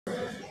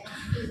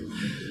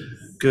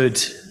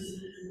Good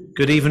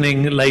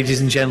evening,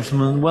 ladies and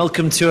gentlemen.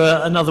 Welcome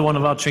to another one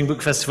of our Tring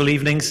Book Festival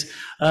evenings.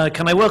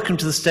 Can I welcome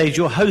to the stage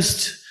your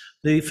host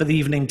for the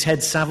evening,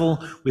 Ted Saville,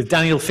 with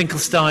Daniel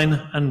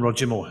Finkelstein and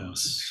Roger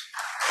Moorhouse.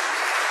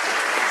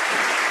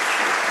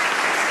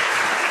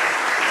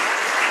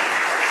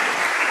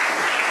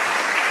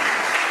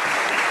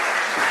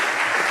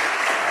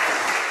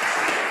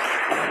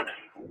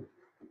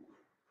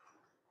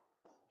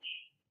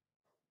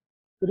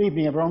 Good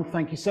evening, everyone.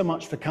 Thank you so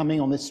much for coming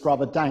on this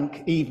rather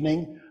dank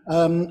evening.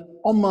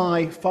 On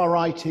my far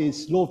right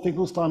is Lord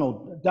Finkelstein,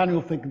 or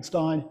Daniel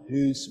Finkelstein,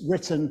 who's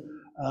written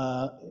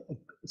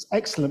this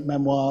excellent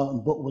memoir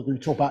and book we're going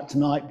to talk about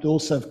tonight, but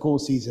also, of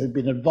course, he's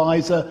been an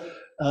advisor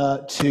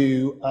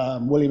to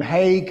William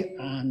Hague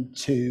and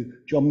to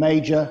John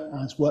Major,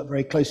 and has worked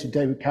very closely with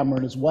David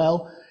Cameron as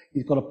well.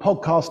 He's got a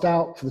podcast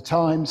out for the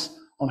Times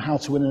on how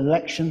to win an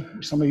election,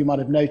 which some of you might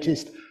have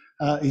noticed.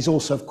 He's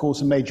also, of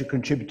course, a major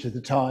contributor to the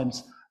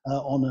Times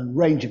on a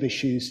range of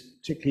issues,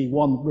 particularly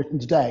one written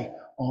today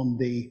on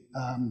the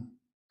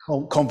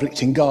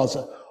conflict in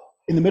Gaza.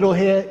 In the middle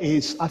here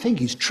is, I think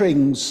he's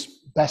Tring's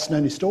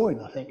best-known historian,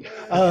 I think,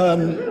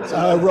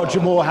 Roger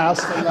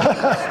Moorhouse.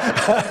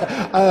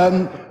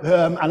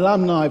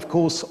 Alumni, of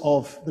course,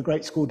 of the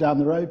great school down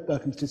the road,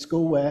 Bergen-Belsen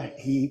School, where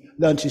he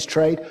learnt his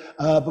trade.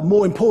 But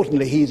more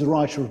importantly, he's a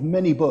writer of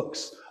many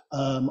books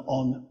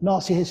on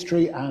Nazi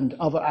history and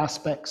other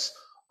aspects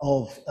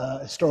of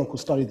historical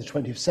study of the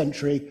 20th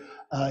century.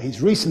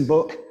 His recent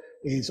book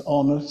is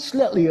on a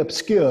slightly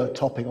obscure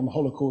topic on the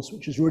Holocaust,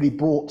 which has really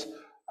brought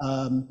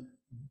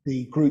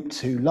the group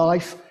to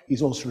life.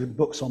 He's also written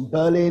books on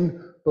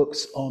Berlin,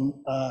 books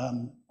on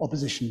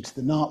opposition to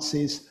the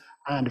Nazis,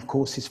 and of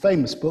course his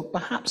famous book,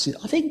 perhaps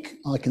I think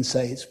I can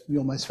say it's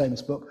your most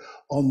famous book,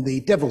 on the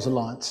Devil's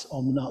Alliance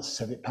on the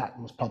Nazi-Soviet Pact,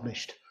 was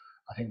published,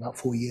 I think, about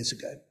 4 years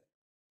ago.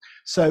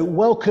 So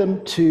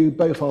welcome to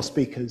both our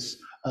speakers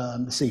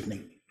this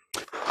evening.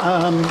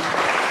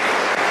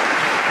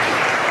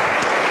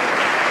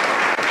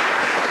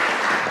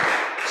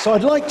 So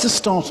I'd like to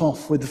start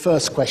off with the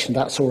first question,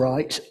 that's all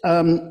right,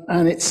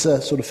 and it's a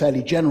sort of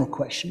fairly general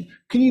question.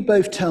 Can you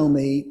both tell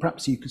me,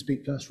 perhaps you could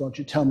speak first,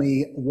 Roger, tell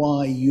me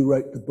why you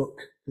wrote the book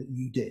that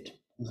you did,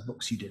 or the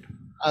books you did?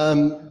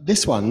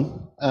 This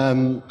one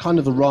kind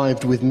of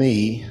arrived with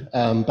me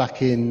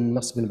back in,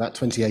 must have been about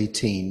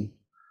 2018.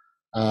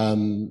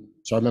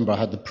 So I remember I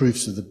had the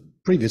proofs of the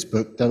previous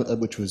book,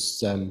 which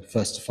was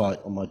First to Fight,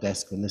 on my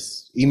desk when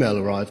this email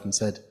arrived and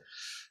said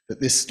that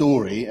this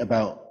story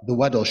about the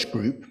Ładoś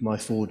group, my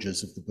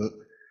forgers of the book,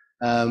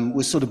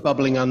 was sort of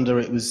bubbling under.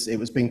 It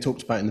was being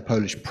talked about in the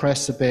Polish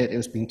press a bit. It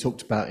was being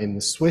talked about in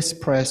the Swiss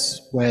press,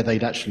 where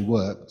they'd actually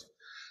worked.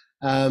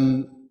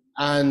 And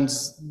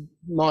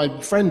my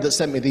friend that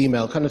sent me the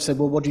email kind of said,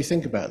 well, what do you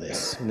think about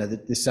this? You know,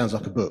 this sounds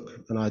like a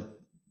book. And I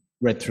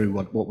read through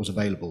what was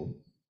available.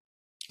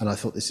 And I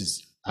thought, this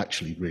is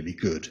actually really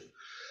good.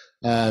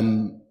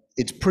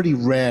 It's pretty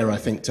rare, I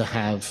think, to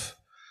have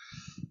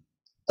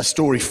a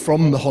story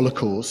from the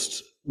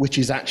Holocaust which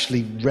is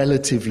actually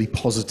relatively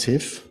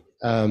positive,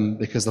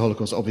 because the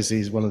Holocaust obviously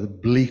is one of the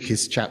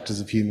bleakest chapters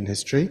of human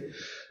history.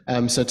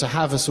 So to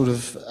have a sort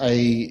of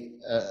a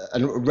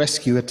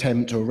rescue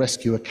attempt or a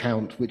rescue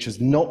account which has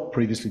not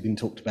previously been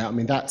talked about, I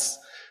mean, that's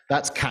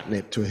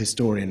catnip to a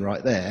historian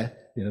right there.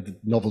 You know, the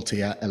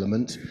novelty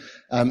element.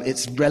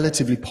 It's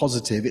relatively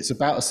positive. It's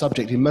about a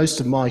subject in most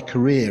of my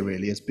career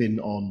really has been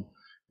on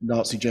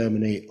Nazi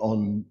Germany,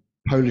 on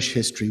Polish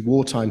history,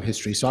 wartime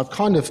history. So I've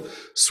kind of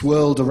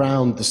swirled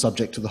around the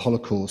subject of the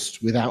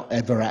Holocaust without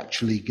ever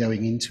actually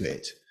going into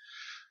it.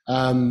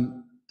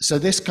 So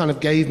this kind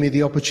of gave me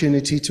the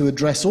opportunity to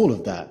address all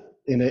of that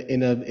in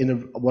a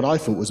what I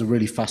thought was a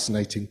really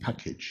fascinating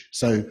package.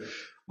 So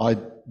I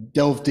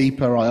delved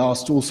deeper, I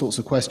asked all sorts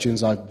of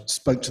questions, I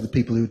spoke to the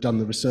people who had done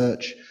the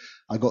research.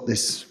 I got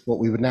this, what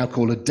we would now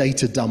call a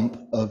data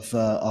dump of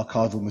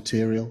archival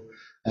material.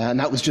 And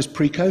that was just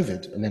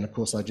pre-COVID. And then, of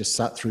course, I just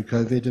sat through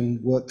COVID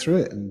and worked through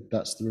it, and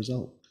that's the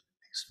result.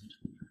 Excellent.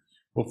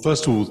 Well,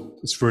 first of all,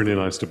 it's really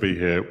nice to be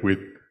here with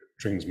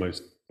Tring's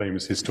most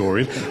famous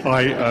historian.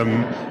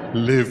 I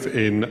live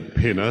in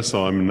Pinner,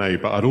 so I'm a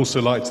neighbour. I'd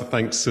also like to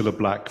thank Cilla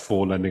Black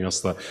for lending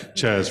us the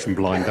chairs from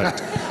Blind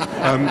Date.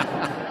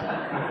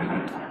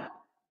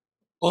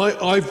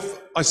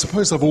 I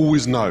suppose I've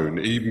always known,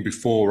 even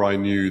before I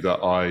knew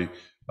that I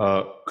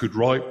could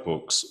write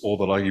books, or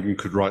that I even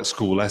could write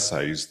school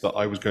essays, that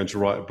I was going to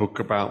write a book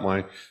about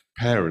my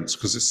parents,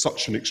 because it's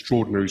such an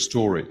extraordinary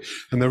story.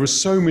 And there are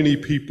so many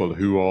people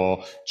who are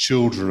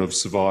children of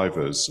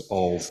survivors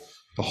of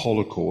the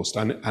Holocaust,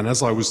 and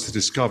as I was to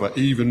discover,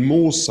 even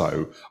more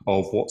so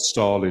of what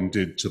Stalin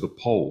did to the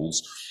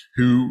Poles,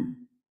 who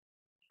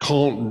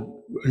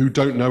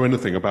don't know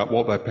anything about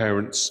what their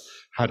parents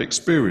had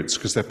experienced,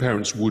 because their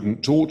parents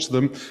wouldn't talk to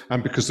them,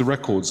 and because the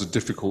records are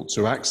difficult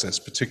to access,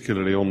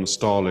 particularly on the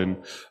Stalin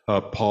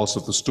part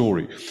of the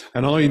story.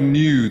 And I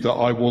knew that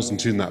I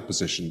wasn't in that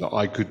position, that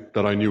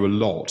I knew a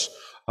lot,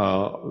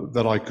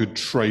 that I could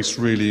trace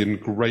really in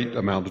great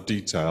amount of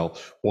detail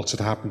what had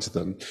happened to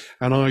them.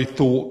 And I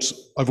thought,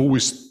 I've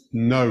always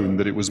known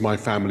that it was my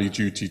family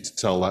duty to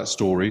tell that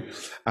story.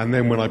 And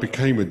then when I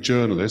became a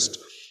journalist,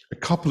 a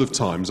couple of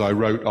times I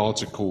wrote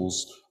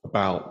articles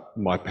about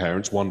my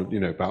parents, one, you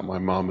know, about my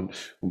mum. And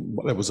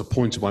there was a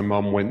point my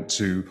mum went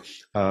to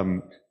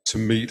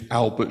meet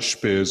Albert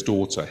Speer's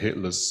daughter,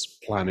 Hitler's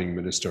planning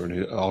minister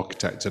and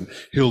architect, and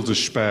Hilda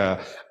Speer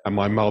and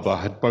my mother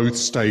had both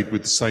stayed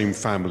with the same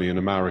family in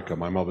America.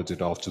 My mother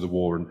did after the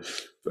war, and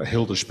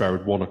Hilda Speer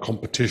had won a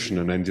competition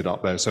and ended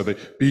up there. So the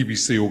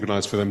BBC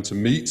organised for them to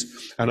meet.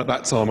 And at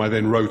that time, I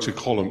then wrote a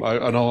column,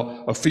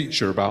 a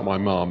feature about my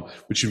mum,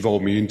 which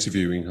involved me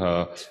interviewing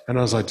her. And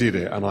as I did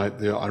it, and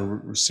I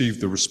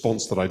received the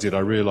response that I did, I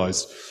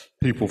realised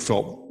people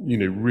felt, you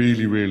know,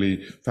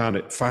 really found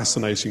it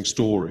fascinating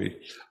story.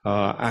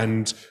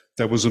 And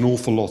there was an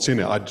awful lot in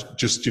it. I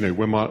just, you know,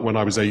 when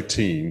I was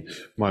 18,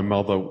 my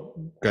mother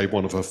gave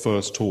one of her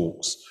first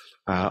talks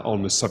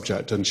on this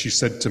subject, and she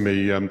said to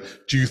me,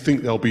 do you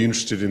think they'll be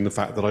interested in the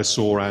fact that I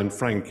saw Anne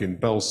Frank in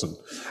Belsen?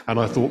 And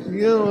I thought,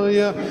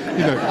 yeah, you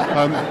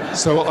know,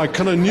 so I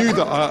kind of knew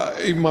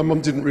that even my mum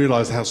didn't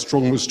realise how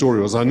strong the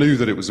story was. I knew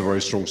that it was a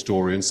very strong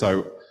story,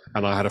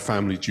 and I had a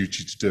family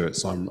duty to do it,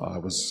 so I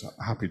was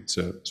happy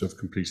to have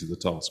completed the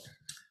task.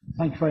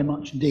 Thank you very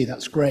much indeed,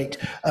 that's great.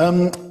 I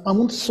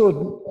want to sort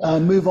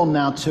of move on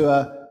now to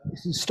a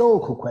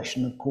historical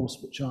question, of course,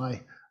 which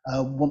I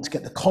want to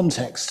get the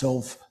context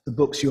of the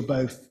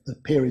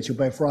periods you're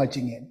both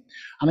writing in.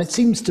 And it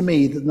seems to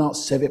me that the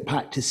Nazi-Soviet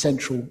pact is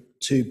central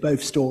to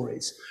both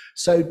stories.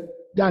 So,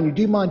 Daniel,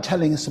 do you mind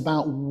telling us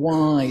about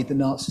why the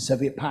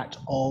Nazi-Soviet pact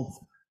of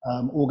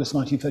August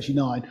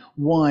 1939,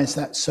 why is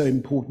that so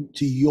important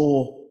to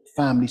your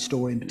family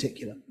story in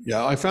particular?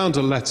 Yeah, I found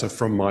a letter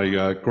from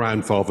my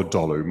grandfather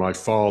Dolu. My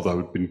father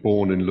had been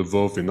born in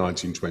Lvov in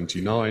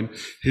 1929.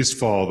 His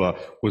father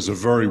was a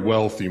very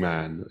wealthy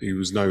man. He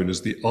was known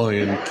as the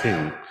Iron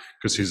King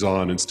because his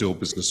iron and steel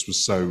business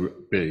was so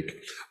big.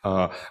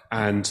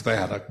 And they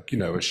had a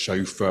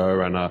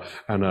chauffeur and a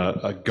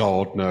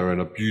gardener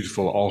and a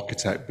beautiful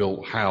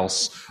architect-built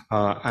house.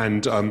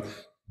 And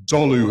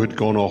Dolu had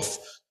gone off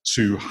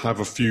to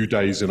have a few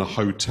days in a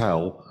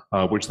hotel,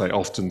 which they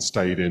often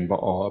stayed in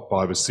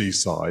by the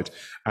seaside.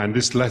 And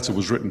this letter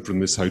was written from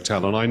this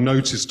hotel. And I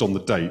noticed on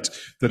the date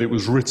that it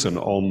was written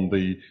on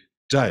the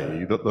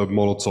day that the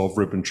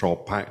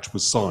Molotov-Ribbentrop Pact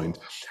was signed.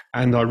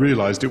 And I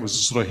realized it was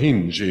a sort of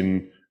hinge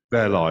in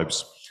their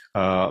lives,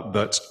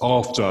 that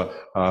after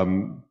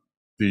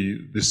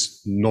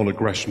this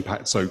non-aggression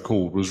pact,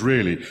 so-called, was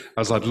really,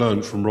 as I'd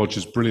learned from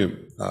Roger's brilliant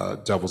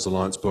Devil's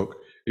Alliance book,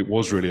 it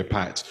was really a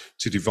pact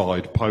to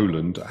divide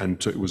Poland,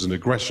 and it was an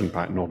aggression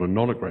pact, not a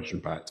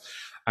non-aggression pact.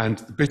 And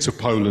the bit of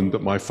Poland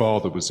that my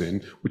father was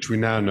in, which we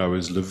now know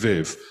as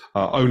Lviv,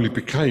 only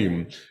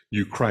became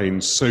Ukraine,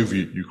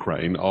 Soviet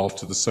Ukraine,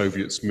 after the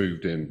Soviets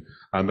moved in.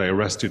 And they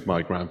arrested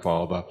my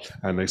grandfather,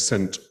 and they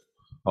sent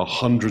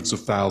hundreds of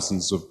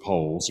thousands of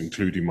Poles,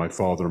 including my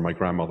father and my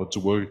grandmother, to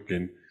work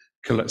in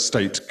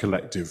state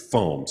collective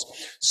farms.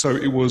 So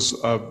it was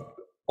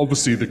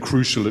obviously the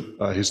crucial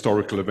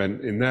historical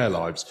event in their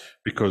lives,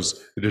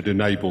 because it had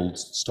enabled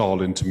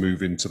Stalin to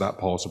move into that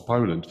part of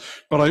Poland.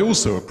 But I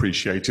also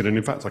appreciated, and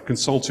in fact I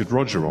consulted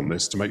Roger on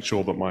this to make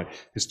sure that my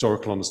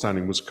historical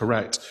understanding was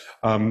correct,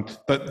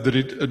 that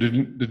it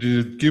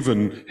had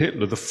given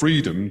Hitler the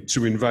freedom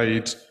to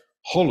invade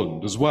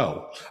Holland as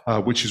well,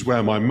 which is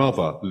where my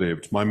mother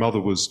lived. My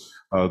mother was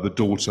the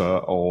daughter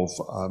of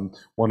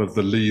one of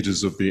the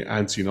leaders of the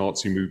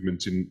anti-Nazi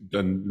movement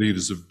and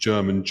leaders of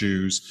German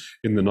Jews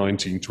in the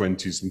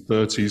 1920s and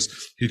 30s.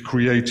 He'd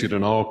created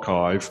an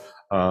archive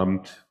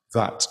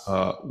that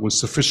was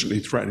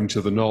sufficiently threatening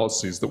to the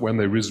Nazis that when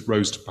they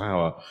rose to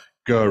power,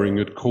 Goering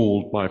had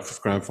called my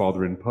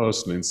grandfather in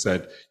person and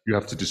said, "You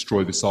have to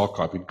destroy this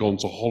archive." He'd gone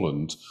to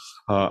Holland.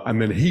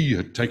 And then he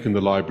had taken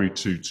the library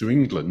to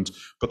England,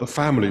 but the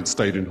family had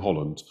stayed in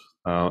Holland,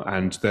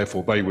 and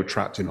therefore they were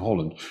trapped in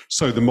Holland.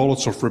 So the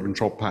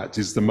Molotov-Ribbentrop Pact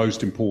is the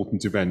most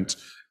important event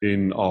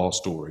in our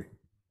story.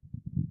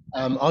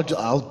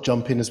 I'll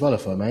jump in as well,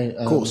 if I may.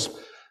 Of course.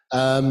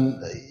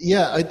 It's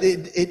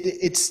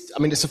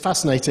a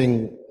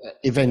fascinating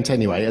event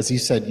anyway. As you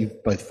said,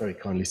 you've both very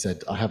kindly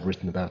said, I have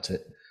written about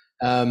it.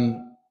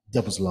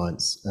 Devil's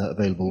Alliance,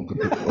 available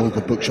all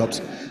good bookshops.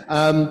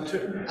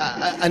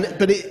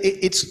 But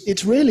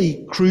it's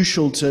really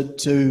crucial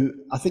to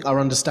I think our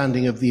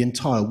understanding of the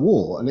entire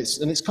war, and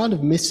it's kind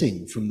of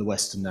missing from the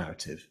Western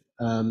narrative,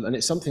 and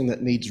it's something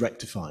that needs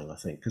rectifying, I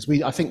think, because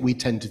I think we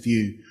tend to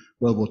view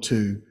World War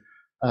II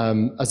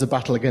as a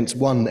battle against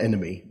one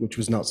enemy, which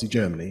was Nazi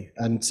Germany,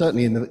 and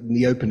certainly in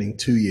the opening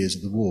 2 years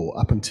of the war,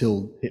 up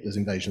until Hitler's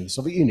invasion of the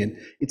Soviet Union,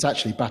 it's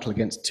actually battle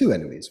against two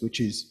enemies, which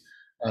is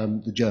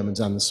the Germans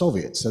and the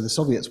Soviets. So the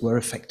Soviets were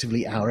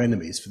effectively our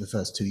enemies for the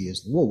first 2 years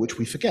of the war, which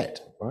we forget,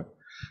 right?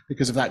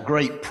 Because of that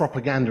great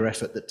propaganda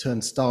effort that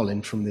turned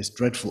Stalin from this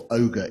dreadful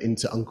ogre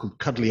into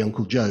cuddly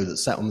Uncle Joe that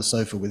sat on the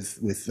sofa with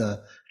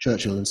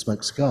Churchill and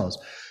smoked cigars.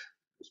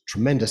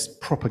 Tremendous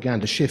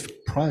propaganda shift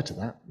prior to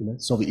that. The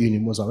Soviet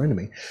Union was our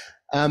enemy.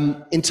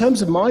 In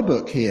terms of my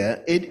book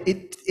here,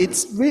 it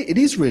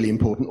is really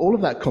important. All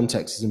of that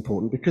context is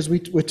important because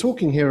we're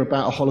talking here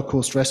about a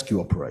Holocaust rescue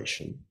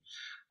operation.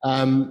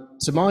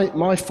 So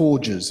my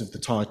forgers of the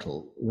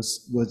title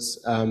was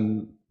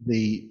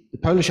the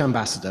Polish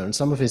ambassador and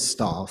some of his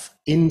staff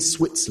in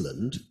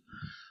Switzerland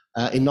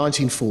in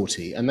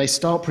 1940, and they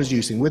start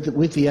producing,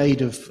 with the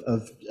aid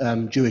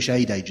of Jewish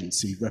aid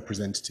agency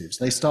representatives,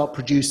 they start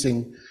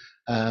producing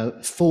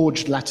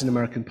forged Latin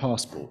American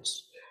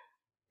passports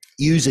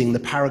using the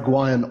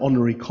Paraguayan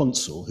honorary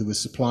consul who was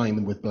supplying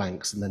them with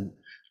blanks and then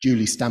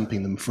duly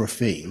stamping them for a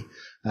fee,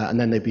 and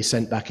then they'd be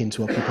sent back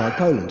into occupied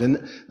Poland.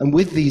 And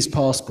with these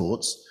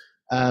passports,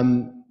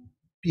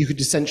 you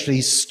could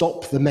essentially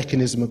stop the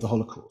mechanism of the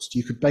Holocaust.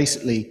 You could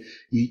basically,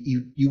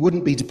 you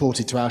wouldn't be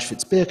deported to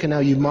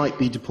Auschwitz-Birkenau, you might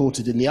be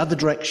deported in the other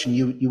direction.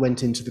 You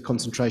went into the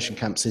concentration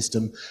camp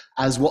system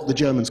as what the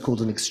Germans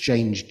called an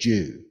exchange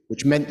Jew,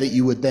 which meant that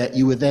you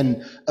were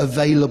then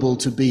available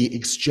to be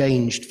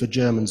exchanged for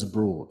Germans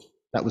abroad.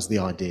 That was the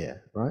idea,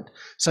 right?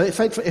 So it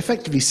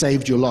effectively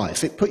saved your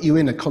life. It put you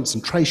in a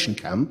concentration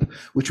camp,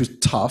 which was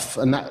tough,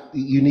 and that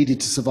you needed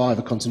to survive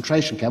a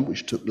concentration camp,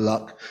 which took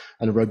luck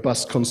and a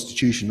robust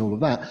constitution, all of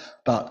that.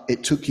 But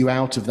it took you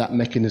out of that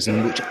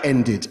mechanism, which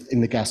ended in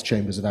the gas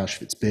chambers of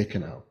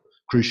Auschwitz-Birkenau,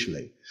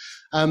 crucially.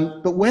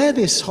 But where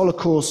this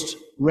Holocaust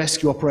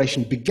rescue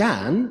operation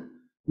began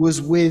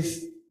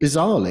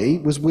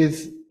bizarrely, was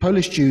with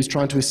Polish Jews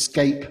trying to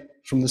escape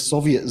from the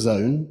Soviet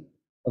zone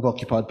of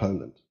occupied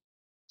Poland.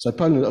 So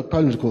Poland,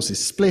 of course,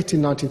 is split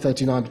in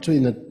 1939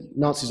 between the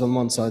Nazis on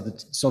one side, the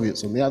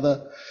Soviets on the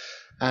other.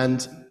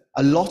 And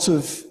a lot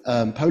of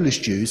Polish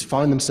Jews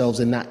find themselves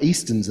in that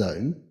eastern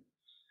zone.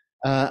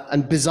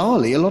 And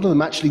bizarrely, a lot of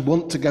them actually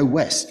want to go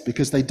west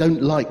because they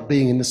don't like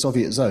being in the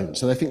Soviet zone.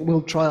 So they think,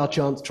 we'll try our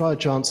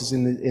chances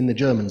in the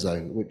German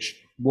zone, which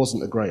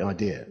wasn't a great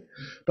idea.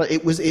 But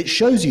it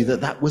shows you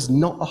that was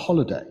not a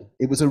holiday.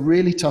 It was a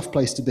really tough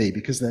place to be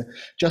because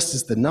just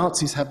as the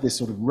Nazis have this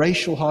sort of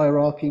racial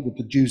hierarchy with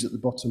the Jews at the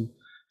bottom,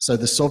 so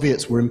the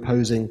Soviets were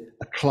imposing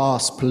a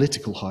class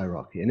political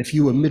hierarchy. And if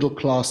you were middle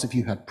class, if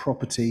you had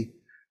property,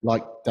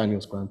 like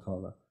Daniel's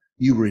grandfather,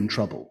 you were in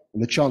trouble.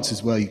 And the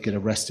chances were you'd get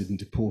arrested and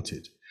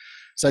deported.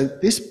 So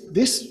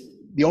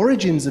the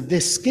origins of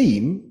this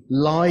scheme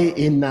lie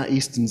in that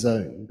eastern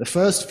zone. The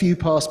first few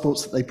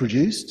passports that they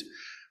produced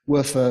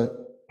were for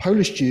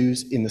Polish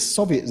Jews in the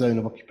Soviet zone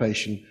of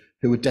occupation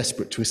who were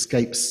desperate to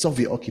escape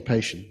Soviet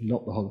occupation,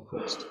 not the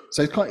Holocaust.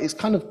 So it's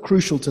kind of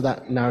crucial to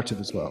that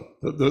narrative as well.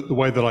 The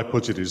way that I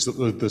put it is that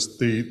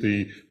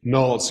the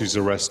Nazis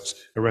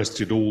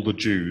arrested all the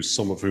Jews,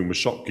 some of whom were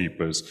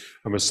shopkeepers,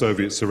 and the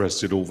Soviets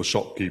arrested all the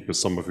shopkeepers,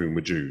 some of whom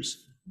were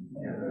Jews.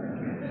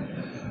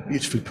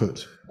 Beautifully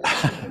put.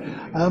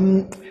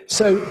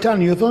 So,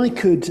 Daniel, if I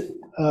could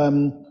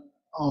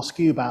ask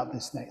you about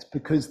this next,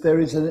 because there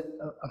is a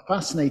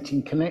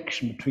fascinating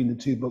connection between the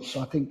two books.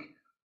 I think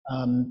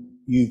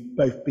you've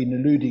both been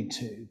alluding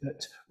to,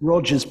 that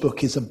Roger's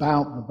book is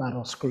about the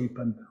Vados group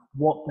and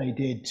what they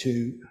did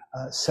to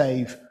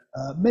save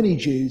many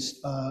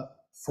Jews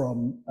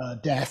from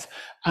death.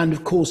 And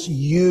of course,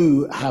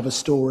 you have a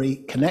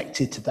story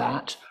connected to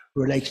that,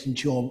 relating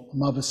to your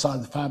mother's side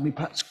of the family.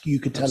 Perhaps you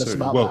could tell us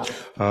about that.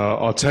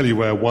 I'll tell you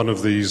where one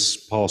of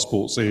these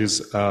passports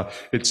is.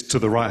 It's to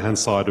the right-hand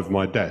side of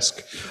my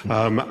desk.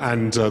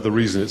 And the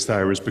reason it's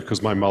there is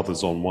because my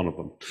mother's on one of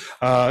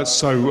them.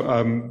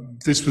 So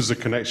this was a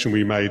connection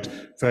we made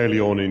early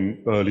on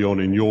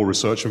in your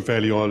research and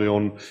fairly early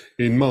on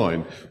in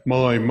mine.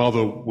 My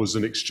mother was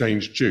an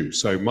exchange Jew.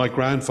 So my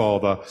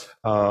grandfather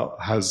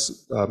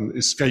has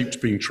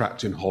escaped being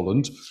trapped in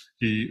Holland.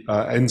 He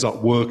ends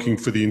up working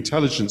for the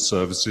intelligence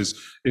services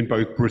in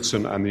both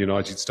Britain and the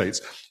United States.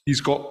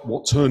 He's got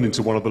what turned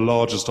into one of the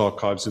largest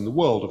archives in the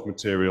world of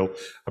material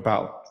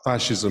about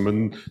fascism,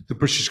 and the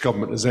British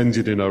government has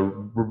ended in a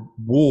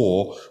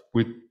war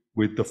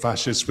with the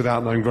fascists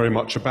without knowing very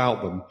much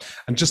about them.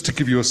 And just to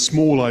give you a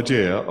small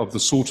idea of the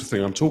sort of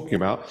thing I'm talking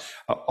about,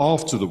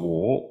 after the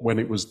war, when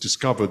it was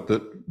discovered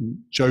that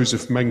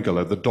Joseph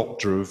Mengele, the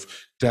doctor of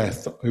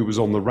death who was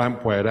on the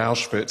rampway at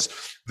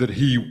Auschwitz, that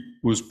he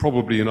was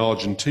probably in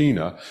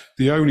Argentina,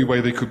 the only way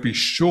they could be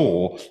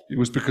sure it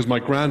was because my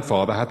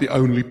grandfather had the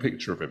only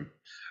picture of him.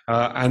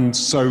 And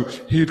so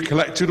he had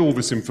collected all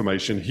this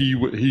information. He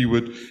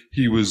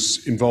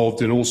was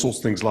involved in all sorts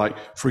of things,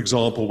 like, for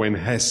example, when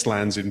Hess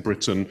lands in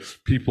Britain,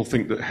 people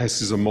think that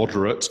Hess is a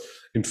moderate.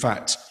 In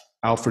fact,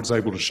 Alfred's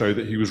able to show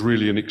that he was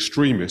really an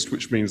extremist,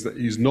 which means that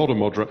he's not a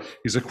moderate,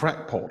 he's a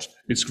crackpot.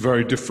 It's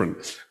very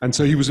different. And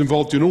so he was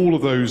involved in all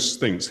of those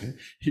things.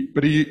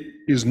 But he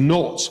is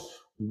not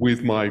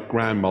with my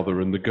grandmother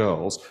and the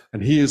girls,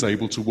 and he is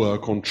able to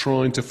work on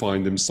trying to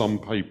find them some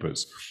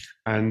papers.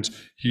 And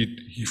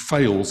he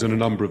fails in a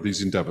number of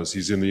these endeavors.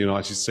 He's in the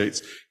United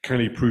States. Can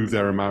he prove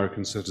they're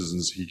American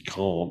citizens? He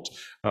can't.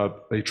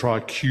 They try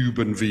a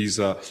Cuban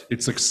visa.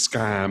 It's a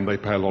scam. They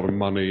pay a lot of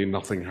money.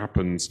 Nothing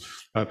happens.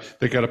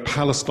 They get a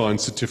Palestine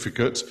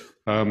certificate.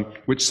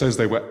 which says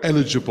they were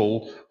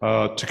eligible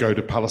to go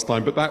to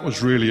Palestine, but that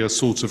was really a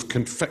sort of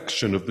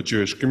confection of the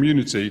Jewish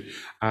community,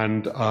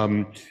 and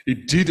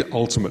it did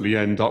ultimately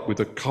end up with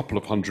a couple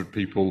of hundred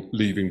people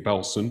leaving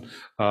Belsen,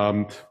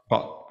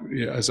 but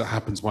as it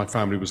happens, my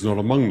family was not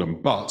among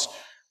them. But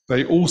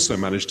they also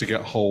managed to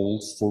get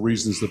hold, for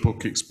reasons the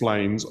book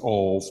explains,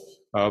 of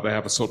they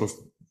have a sort of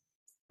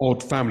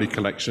odd family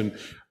collection.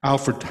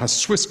 Alfred has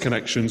Swiss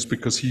connections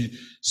because he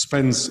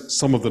spends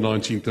some of the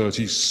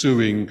 1930s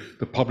suing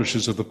the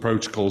publishers of the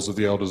Protocols of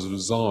the Elders of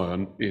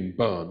Zion in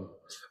Bern,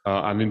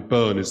 and in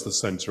Bern is the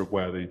centre of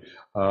where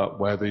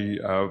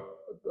the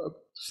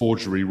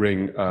forgery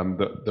ring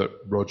that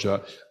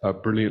Roger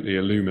brilliantly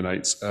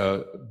illuminates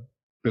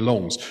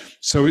belongs.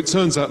 So it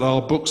turns out our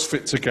books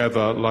fit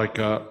together like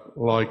a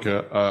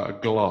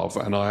glove,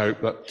 and I hope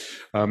that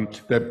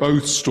they're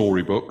both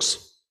storybooks,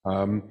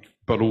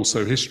 but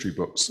also history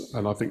books.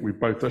 And I think we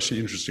both, actually,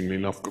 interestingly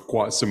enough, got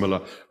quite a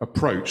similar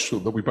approach,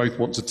 that we both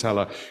want to tell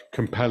a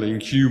compelling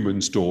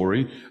human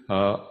story,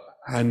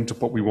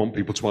 but we want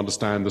people to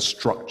understand the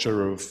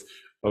structure of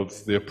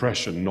the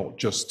oppression, not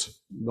just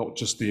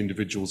the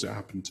individuals it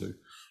happened to.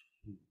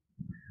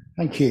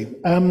 Thank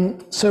you.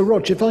 So,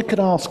 Roger, if I could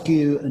ask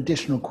you an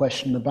additional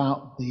question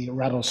about the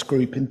Rados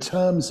Group in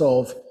terms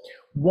of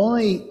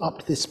why, up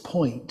to this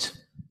point,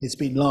 it's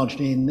been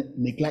largely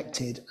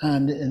neglected,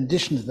 and in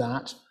addition to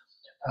that,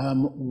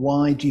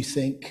 why do you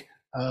think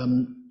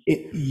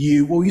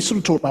you sort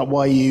of talked about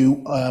why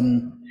you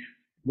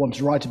want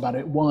to write about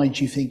it. Why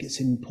do you think it's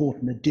an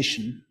important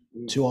addition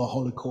to our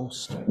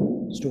Holocaust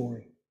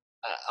story?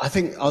 I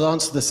think I'll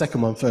answer the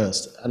second one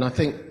first. And I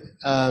think,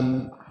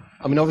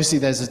 obviously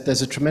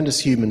there's a tremendous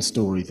human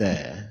story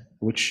there,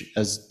 which,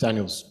 as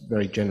Daniel's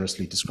very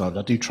generously described,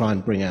 I do try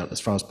and bring out as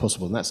far as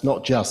possible. And that's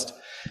not just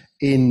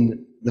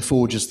in the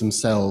forgers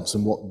themselves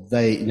and what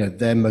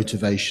their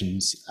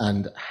motivations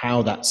and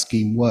how that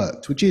scheme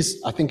worked, which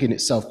is, I think, in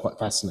itself quite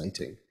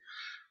fascinating,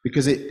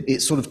 because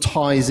it sort of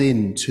ties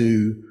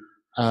into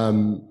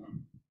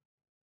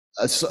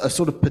a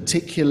sort of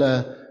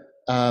particular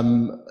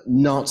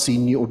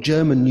Nazi or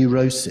German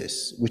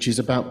neurosis, which is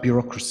about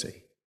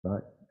bureaucracy,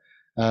 right?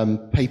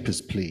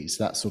 Papers, please,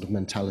 that sort of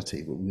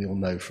mentality that we all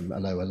know from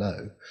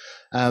hello.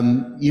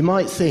 You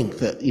might think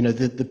that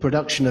the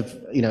production of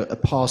a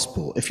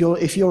passport. If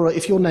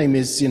your name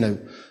is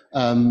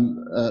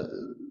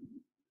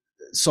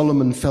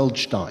Solomon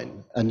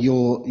Feldstein, and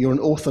you're an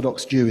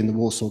Orthodox Jew in the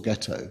Warsaw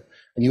Ghetto,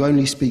 and you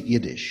only speak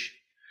Yiddish,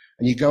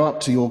 and you go up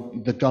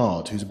to the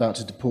guard who's about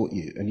to deport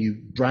you, and you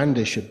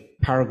brandish a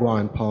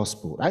Paraguayan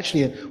passport.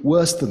 Actually,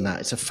 worse than that,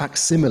 it's a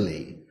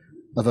facsimile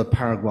of a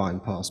Paraguayan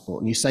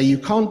passport, and you say, "You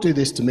can't do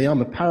this to me,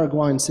 I'm a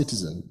Paraguayan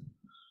citizen."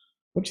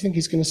 What do you think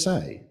he's going to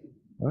say,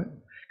 right?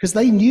 Because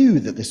they knew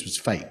that this was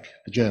fake,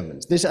 the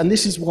Germans. This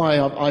is why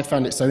I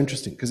found it so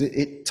interesting, because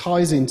it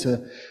ties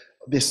into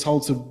this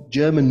whole sort of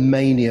German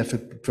mania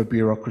for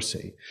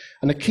bureaucracy.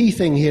 And the key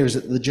thing here is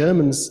that the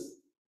Germans,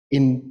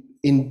 in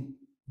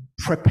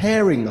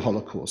preparing the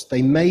Holocaust,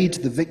 they made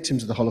the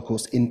victims of the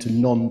Holocaust into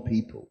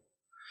non-people.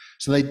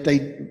 So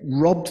they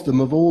robbed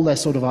them of all their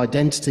sort of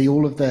identity,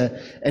 all of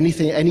their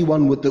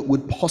anyone that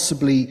would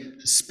possibly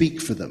speak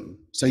for them.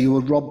 So you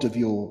were robbed of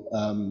your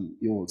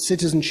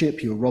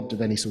citizenship, you were robbed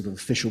of any sort of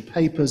official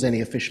papers,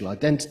 any official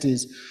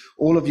identities.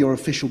 All of your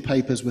official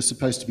papers were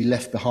supposed to be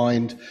left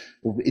behind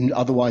or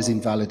otherwise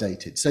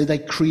invalidated. So they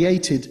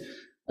created,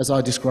 as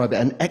I describe it,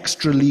 an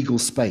extra legal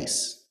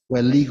space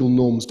where legal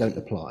norms don't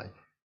apply.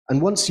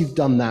 And once you've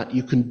done that,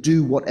 you can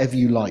do whatever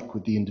you like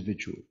with the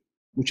individual,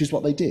 which is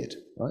what they did,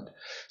 right?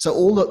 So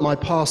all that my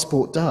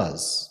passport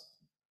does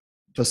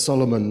for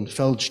Solomon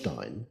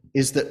Feldstein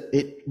is that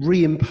it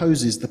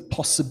reimposes the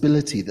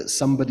possibility that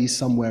somebody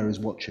somewhere is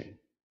watching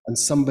and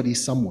somebody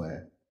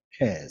somewhere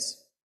cares.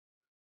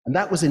 And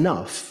that was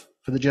enough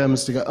for the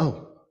Germans to go,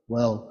 "Oh,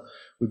 well,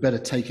 we better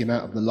take him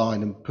out of the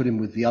line and put him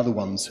with the other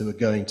ones who are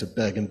going to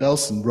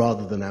Bergen-Belsen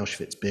rather than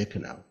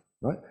Auschwitz-Birkenau,"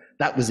 right?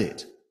 That was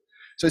it.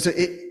 So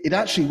it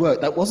actually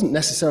worked. That wasn't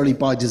necessarily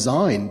by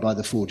design by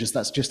the forgers.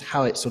 That's just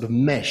how it sort of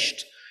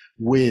meshed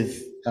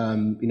with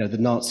the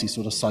Nazi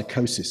sort of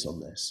psychosis on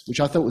this, which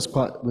I thought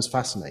was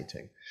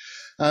fascinating.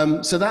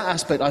 So that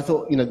aspect, I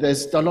thought,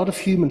 there's a lot of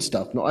human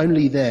stuff, not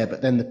only there,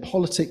 but then the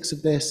politics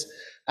of this,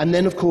 and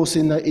then of course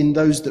in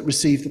those that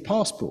received the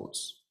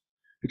passports,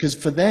 because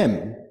for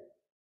them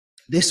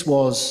this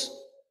was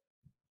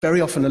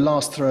very often a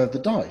last throw of the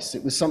dice.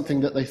 It was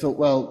something that they thought,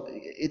 well,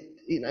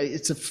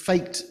 it's a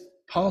faked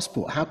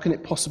passport. How can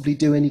it possibly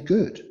do any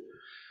good?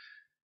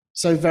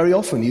 So very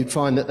often you'd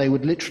find that they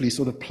would literally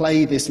sort of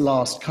play this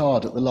last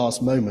card at the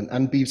last moment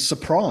and be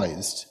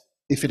surprised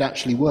if it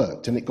actually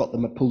worked and it got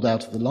them pulled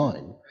out of the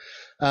line.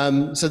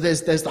 So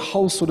there's the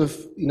whole sort of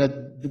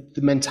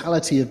the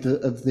mentality of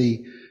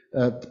the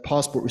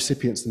passport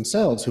recipients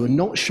themselves, who are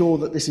not sure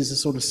that this is a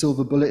sort of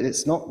silver bullet.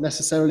 It's not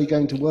necessarily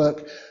going to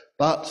work,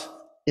 but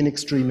in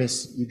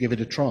extremis you give it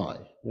a try.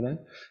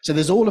 So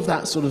there's all of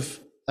that sort of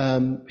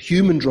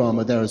human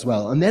drama there as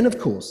well. And then, of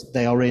course,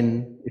 they are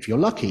in, if you're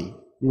lucky,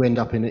 you end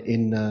up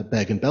in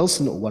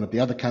Bergen-Belsen or one of the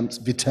other camps.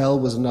 Vittel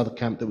was another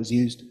camp that was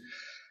used.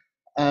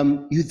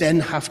 You then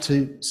have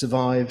to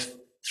survive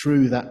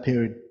through that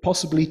period,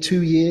 possibly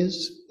 2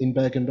 years in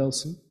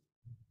Bergen-Belsen,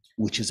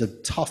 which is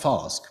a tough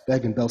ask.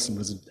 Bergen-Belsen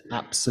was an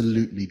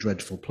absolutely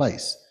dreadful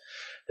place.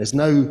 There's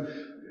no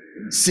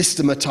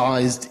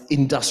systematized,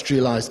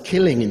 industrialized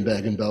killing in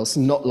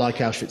Bergen-Belsen, not like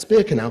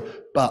Auschwitz-Birkenau,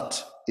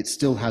 but it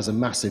still has a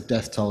massive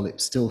death toll. It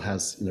still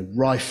has,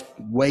 rife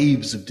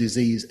waves of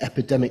disease,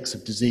 epidemics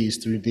of disease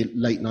through the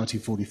late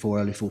 1944,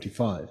 early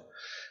 45.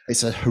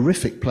 It's a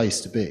horrific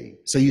place to be.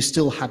 So you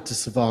still had to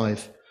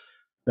survive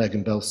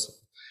Bergen-Belsen.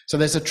 So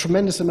there's a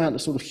tremendous amount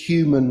of sort of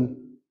human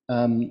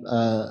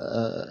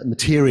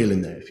material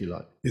in there, if you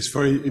like. It's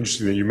very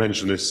interesting that you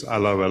mention this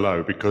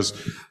LO, because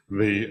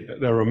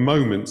there are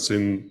moments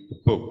in the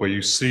book where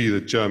you see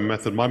the German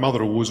method. My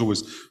mother was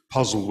always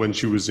puzzled when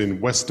she was in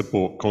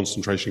Westerbork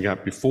concentration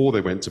camp before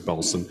they went to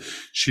Belsen.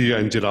 She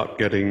ended up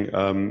getting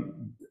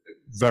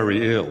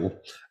very ill,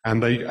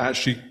 and they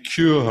actually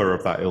cure her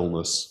of that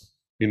illness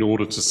in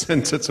order to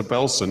send her to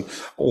Belsen,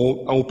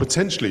 or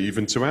potentially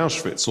even to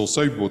Auschwitz or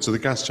Sobibor, to the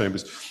gas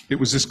chambers. It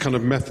was this kind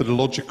of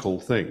methodological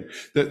thing.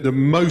 The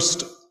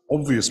most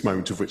obvious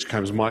moment of which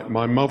comes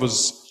my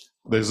mother's.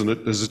 There's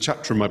a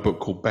chapter in my book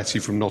called Betty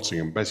from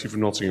Nottingham. Betty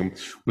from Nottingham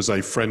was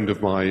a friend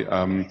of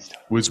my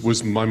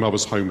was my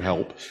mother's home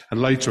help,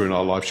 and later in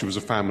our life she was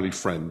a family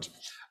friend.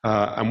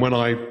 And when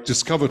I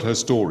discovered her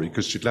story,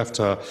 because she'd left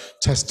her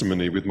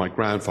testimony with my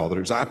grandfather,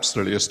 it was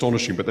absolutely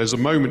astonishing. But there's a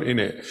moment in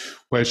it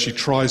where she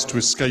tries to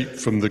escape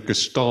from the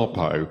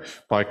Gestapo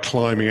by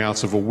climbing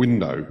out of a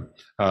window,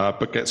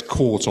 but gets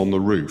caught on the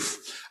roof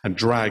and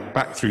dragged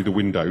back through the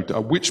window,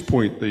 at which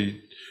point the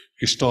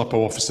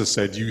Gestapo officer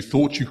said, "You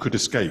thought you could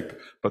escape,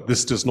 but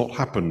this does not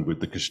happen with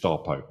the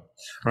Gestapo."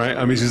 Right?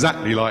 I mean, it's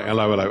exactly like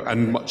hello.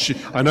 And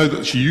I know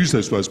that she used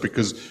those words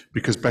because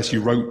Betty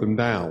wrote them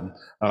down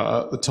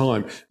at the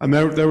time. And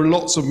there are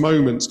lots of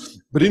moments.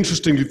 But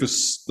interestingly,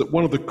 that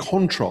one of the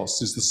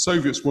contrasts is the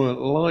Soviets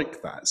weren't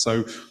like that.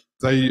 So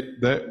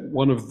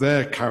one of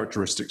their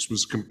characteristics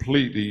was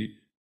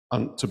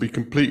to be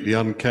completely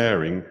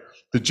uncaring.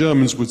 The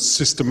Germans would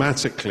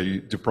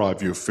systematically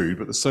deprive you of food,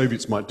 but the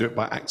Soviets might do it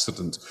by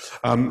accident,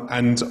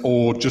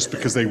 or just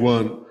because they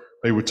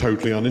were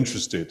totally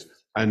uninterested.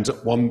 And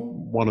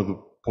one of the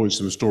points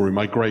in the story,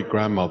 my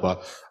great-grandmother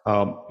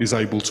is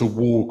able to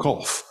walk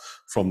off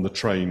from the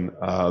train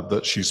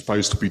that she's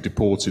supposed to be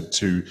deported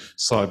to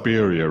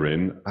Siberia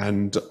in,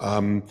 and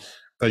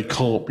they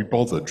can't be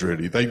bothered,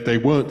 really. They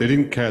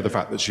didn't care the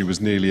fact that she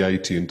was nearly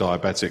 80 and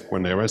diabetic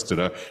when they arrested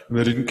her, and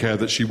they didn't care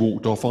that she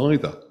walked off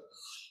either.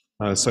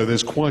 So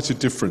there's quite a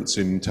difference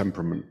in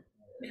temperament.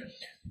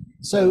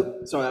 So,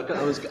 sorry,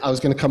 I was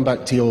going to come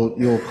back to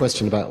your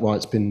question about why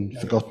it's been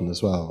forgotten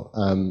as well.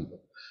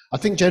 I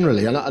think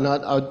generally, and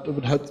I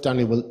would hope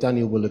Daniel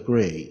will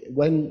agree,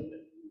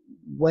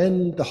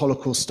 when the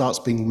Holocaust starts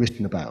being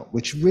written about,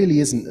 which really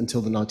isn't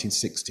until the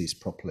 1960s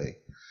properly,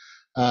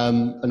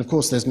 and of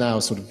course there's now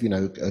sort of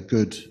a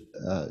good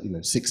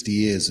 60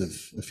 years of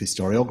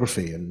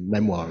historiography and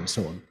memoir and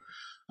so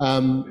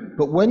on.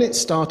 But when it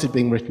started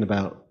being written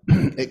about,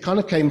 it kind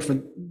of came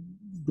from,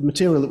 the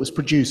material that was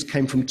produced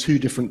came from two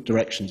different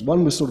directions.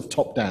 One was sort of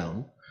top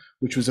down,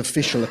 which was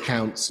official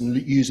accounts and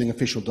using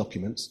official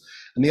documents.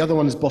 And the other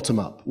one is bottom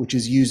up, which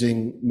is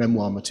using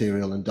memoir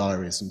material and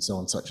diaries and so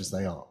on, such as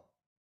they are.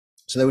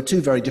 So there were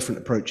two very different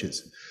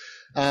approaches.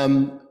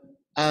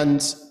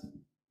 And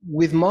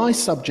with my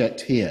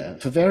subject here,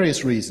 for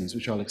various reasons,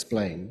 which I'll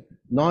explain,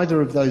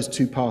 neither of those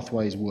two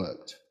pathways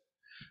worked.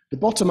 The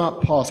bottom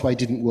up pathway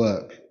didn't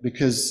work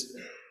because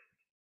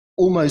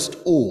almost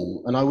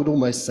all, and I would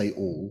almost say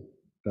all,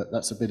 but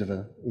that's a bit of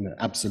a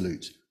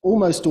absolute,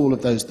 almost all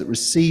of those that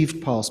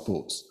received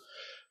passports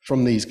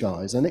from these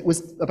guys, and it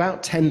was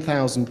about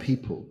 10,000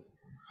 people,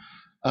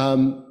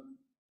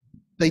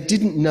 they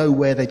didn't know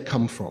where they'd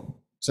come from.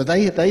 So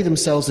they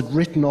themselves had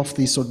written off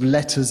these sort of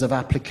letters of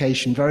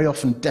application, very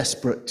often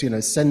desperate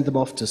to send them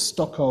off to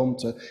Stockholm,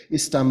 to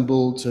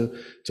Istanbul,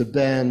 to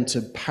Bern,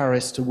 to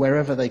Paris, to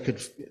wherever they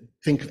could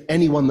think of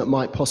anyone that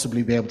might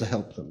possibly be able to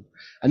help them.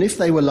 And if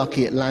they were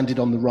lucky, it landed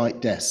on the right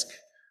desk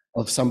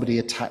of somebody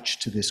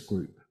attached to this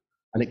group.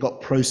 And it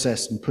got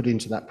processed and put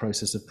into that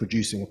process of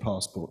producing a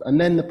passport. And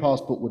then the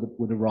passport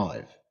would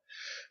arrive.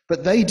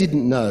 But they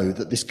didn't know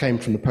that this came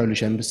from the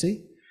Polish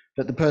embassy,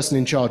 that the person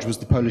in charge was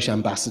the Polish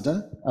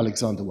ambassador,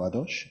 Alexander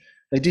Ładoś.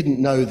 They didn't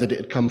know that it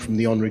had come from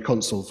the honorary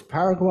consul for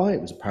Paraguay.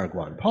 It was a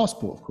Paraguayan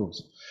passport, of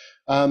course.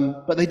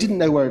 But they didn't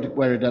know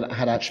where it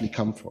had actually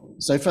come from.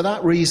 So for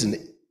that reason,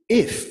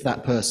 if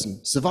that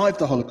person survived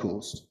the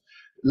Holocaust,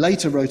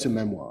 later wrote a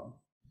memoir,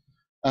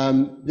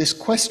 this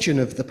question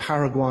of the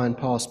Paraguayan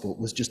passport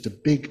was just a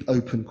big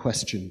open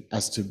question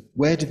as to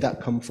where did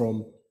that come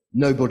from.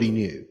 Nobody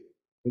knew.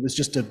 It was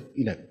just a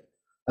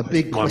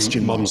big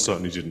question. Mum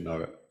certainly didn't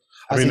know it.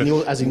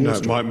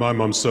 My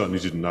mum certainly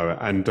didn't know it,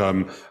 and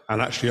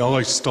actually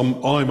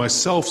I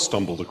myself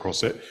stumbled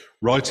across it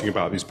writing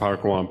about these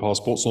Paraguayan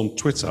passports on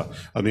Twitter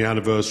and the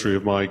anniversary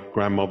of my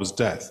grandmother's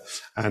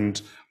death,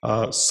 and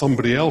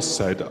somebody else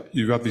said,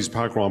 "You have these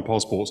Paraguayan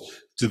passports.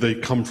 Do they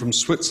come from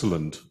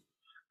Switzerland?"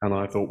 And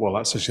I thought, well,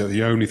 that's actually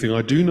the only thing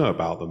I do know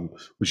about them,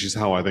 which is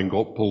how I then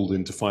got pulled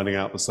into finding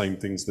out the same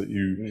things that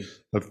you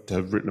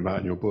have written about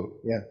in your book.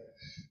 Yeah.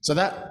 So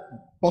that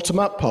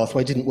bottom-up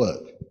pathway didn't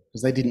work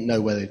because they didn't know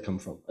where they'd come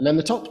from. And then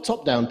the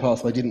top-down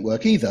pathway didn't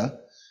work either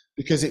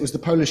because it was the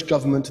Polish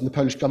government and the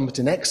Polish government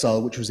in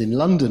exile, which was in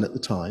London at the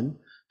time,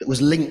 that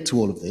was linked to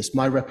all of this.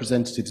 My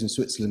representatives in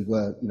Switzerland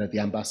were, the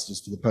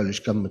ambassadors to the Polish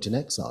government in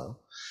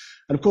exile.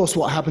 And of course,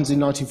 what happens in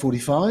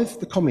 1945?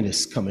 The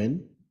communists come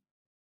in,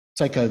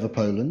 take over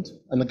Poland,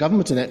 and the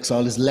government in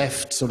exile is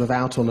left sort of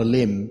out on a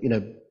limb,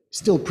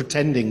 still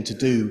pretending to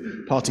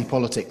do party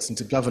politics and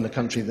to govern a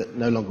country that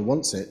no longer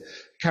wants it.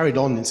 Carried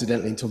on,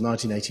 incidentally, until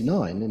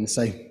 1989 in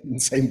the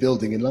same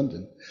building in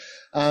London.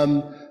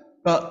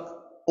 But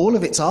all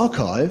of its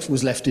archive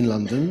was left in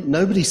London.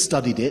 Nobody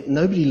studied it.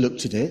 Nobody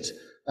looked at it.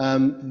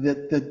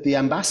 The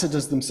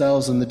ambassadors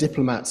themselves and the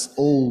diplomats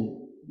all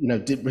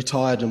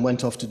retired and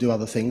went off to do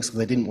other things because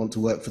they didn't want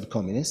to work for the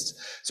communists.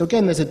 So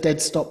again, there's a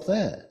dead stop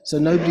there. So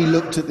nobody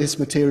looked at this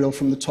material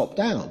from the top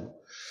down.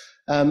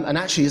 And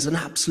actually, there's an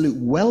absolute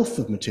wealth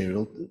of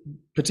material,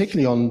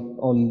 particularly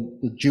on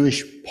the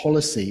Jewish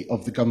policy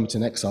of the government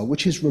in exile,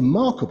 which is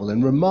remarkable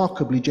and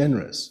remarkably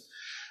generous.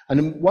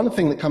 And one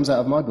thing that comes out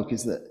of my book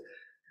is that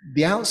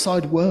the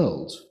outside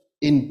world,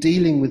 in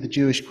dealing with the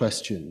Jewish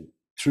question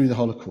through the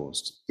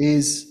Holocaust,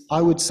 is,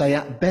 I would say,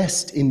 at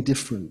best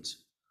indifferent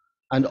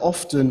and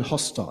often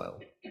hostile,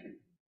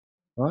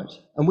 right?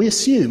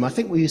 And I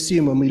think we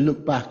assume when we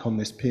look back on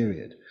this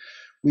period,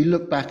 we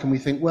look back and we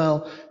think,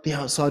 well, the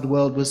outside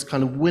world was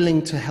kind of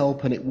willing to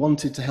help and it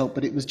wanted to help,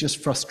 but it was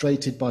just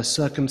frustrated by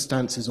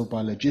circumstances or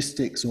by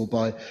logistics or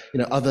by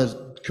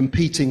other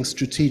competing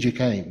strategic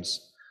aims.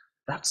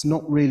 That's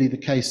not really the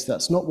case.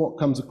 That's not what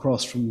comes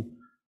across from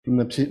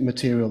the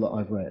material that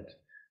I've read.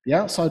 The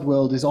outside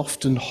world is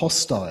often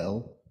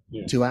hostile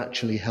to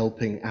actually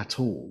helping at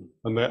all.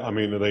 And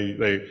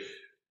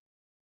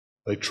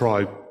they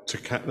tried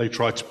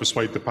to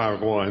persuade the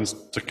Paraguayans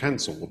to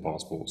cancel the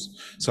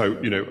passports. So,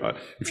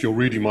 if you're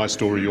reading my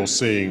story, you're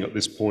seeing at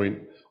this point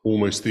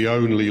almost the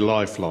only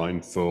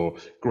lifeline for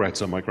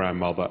Greta, my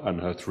grandmother,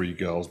 and her three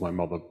girls, my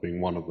mother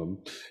being one of them.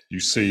 You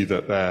see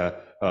that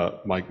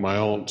my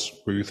aunt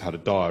Ruth had a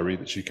diary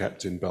that she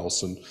kept in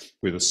Belsen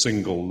with a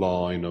single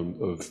line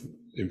of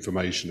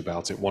information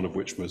about it, one of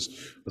which was,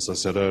 as I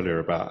said earlier,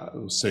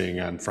 about seeing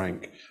Anne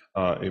Frank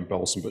in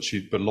Belsen,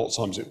 but a lot of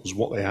times it was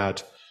what they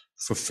had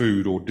for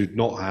food or did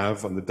not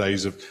have, and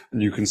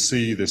and you can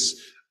see this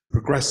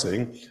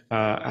progressing,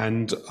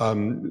 and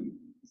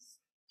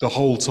the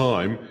whole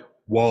time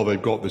while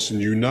they've got this,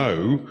 and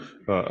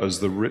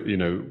as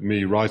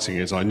me writing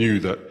it, I knew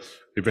that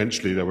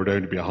eventually there would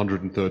only be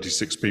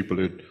 136 people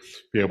who'd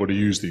be able to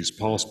use these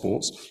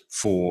passports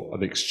for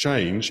an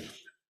exchange.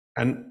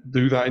 And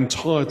through that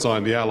entire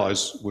time, the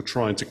Allies were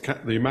trying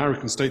the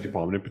American State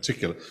Department in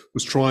particular,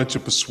 was trying to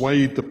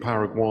persuade the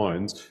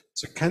Paraguayans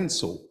to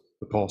cancel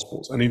the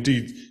passports. And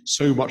indeed,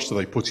 so much that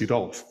they put it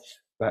off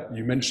that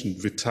you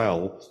mentioned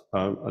Vittel,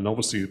 and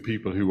obviously the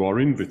people who are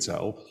in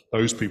Vittel,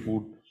 those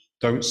people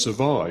don't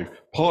survive,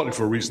 partly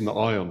for a reason that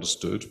I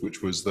understood,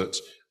 which was that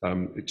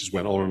it just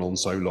went on and on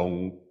so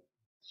long,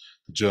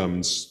 the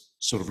Germans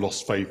sort of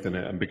lost faith in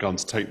it and began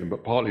to take them,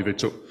 but partly they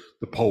took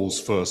the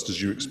Poles first,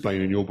 as you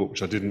explain in your book,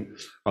 which I didn't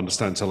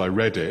understand until I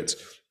read it,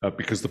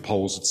 because the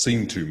Poles had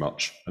seen too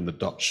much, and the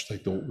Dutch they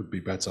thought would be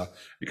better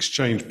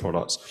exchange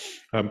products.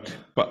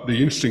 But the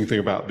interesting thing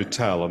about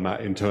Vittel and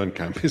that intern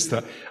camp is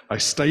that I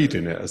stayed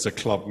in it as a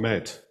club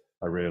med,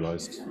 I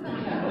realised.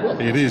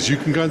 It is, you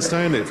can go and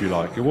stay in it if you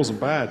like, it wasn't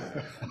bad.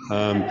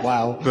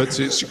 Wow. But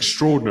it's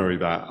extraordinary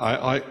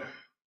that.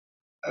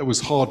 It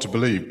was hard to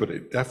believe, but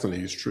it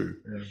definitely is true.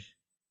 Yeah.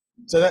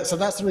 So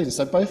that's the reason.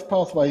 So both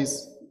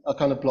pathways are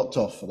kind of blocked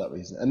off for that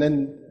reason. And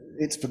then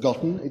it's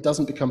forgotten. It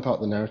doesn't become part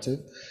of the narrative.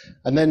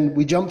 And then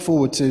we jump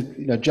forward to,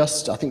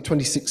 just, I think,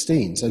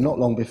 2016, so not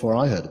long before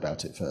I heard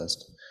about it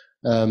first.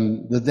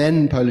 The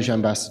then Polish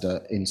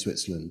ambassador in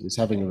Switzerland is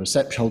holding a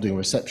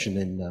reception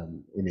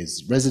in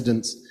his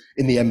residence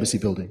in the embassy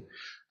building.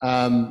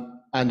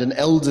 And an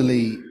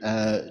elderly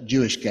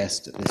Jewish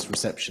guest at this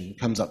reception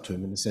comes up to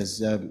him and says,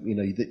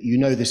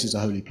 this is a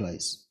holy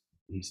place.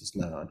 He says,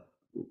 no,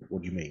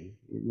 what do you mean?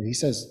 He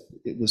says,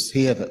 it was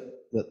here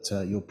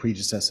that your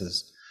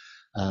predecessors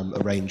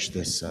arranged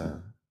this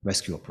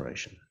rescue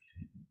operation.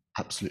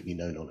 Absolutely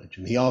no knowledge.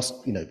 And he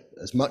asked,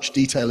 as much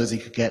detail as he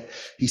could get.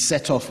 He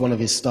set off one of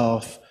his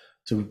staff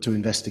to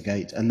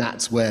investigate, and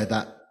that's where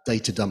that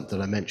data dump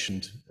that I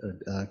mentioned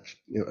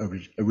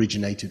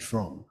originated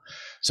from.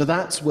 So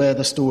that's where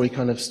the story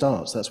kind of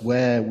starts. That's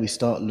where we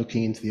start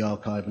looking into the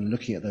archive and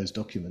looking at those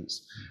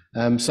documents.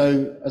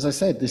 So as I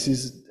said, this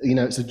is,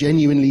 it's a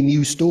genuinely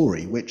new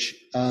story, which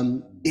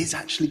is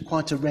actually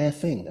quite a rare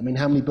thing. I mean,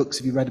 how many books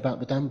have you read about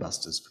the dam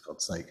busters, for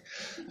God's sake?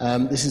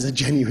 This is a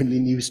genuinely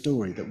new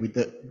story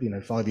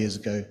that 5 years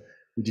ago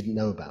we didn't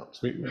know about.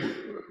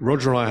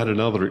 Roger and I had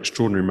another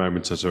extraordinary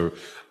moment at an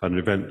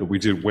event that we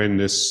did when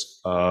the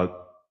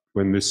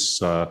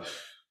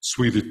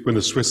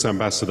Swiss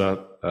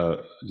ambassador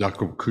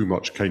Jakob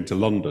Kumoch came to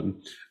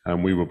London,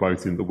 and we were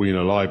both in the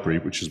Wiener Library,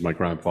 which is my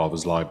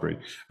grandfather's library,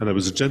 and there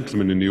was a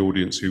gentleman in the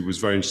audience who was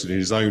very interested in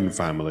his own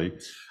family,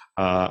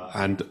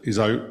 and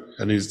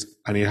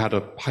he had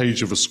a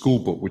page of a school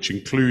book which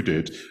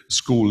included a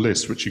school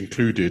list, which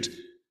included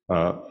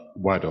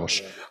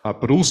Ładoś,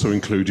 but also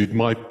included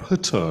my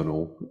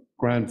paternal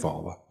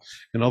grandfather.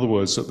 In other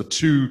words, that the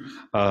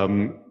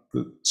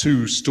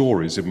two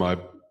stories in my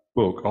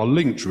book are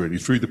linked really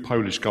through the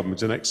Polish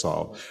government in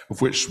exile,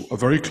 of which a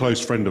very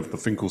close friend of the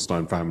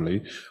Finkelstein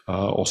family,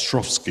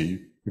 Ostrowski,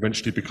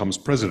 eventually becomes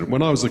president.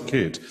 When I was a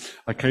kid,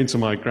 I came to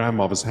my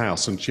grandmother's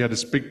house and she had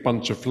this big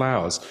bunch of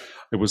flowers.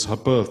 It was her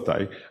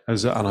birthday.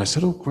 And I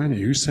said, "Oh,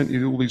 Granny, who sent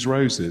you all these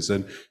roses?"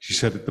 And she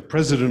said, "The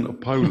president of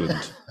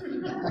Poland."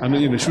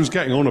 And she was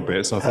getting on a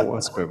bit, so I thought, well,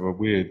 that's a bit of a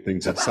weird thing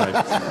to say.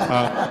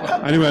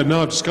 Anyway,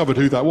 now I've discovered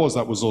who that was.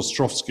 That was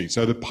Ostrowski.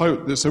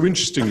 So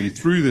interestingly,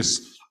 through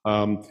this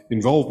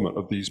involvement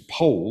of these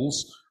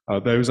Poles,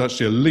 there is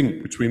actually a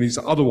link between these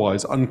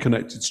otherwise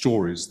unconnected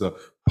stories, the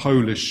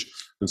Polish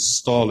and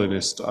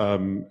Stalinist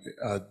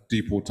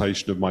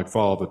deportation of my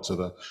father to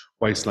the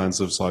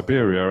wastelands of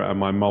Siberia, and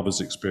my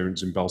mother's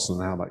experience in Belsen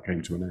and how that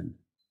came to an end.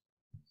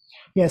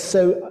 Yes,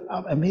 so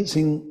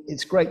amazing.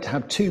 It's great to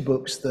have two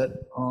books that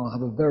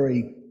have a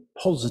very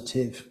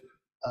positive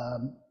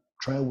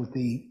trail with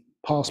the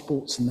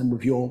passports and then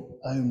with your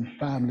own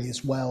family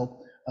as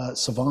well,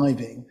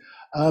 surviving.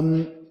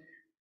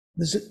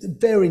 There's a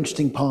very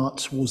interesting part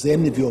towards the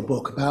end of your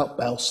book about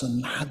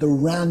Belsen, the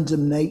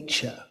random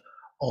nature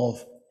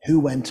of who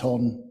went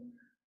on,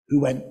 who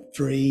went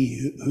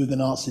free, who the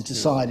Nazis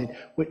decided,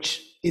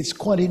 which is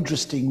quite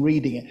interesting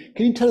reading it.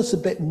 Can you tell us a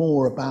bit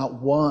more about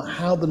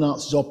how the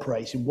Nazis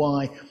operated,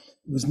 why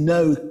there was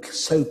no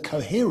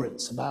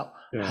coherence about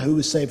who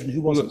was saved and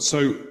who wasn't?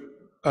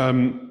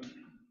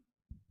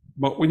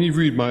 But when you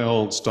read my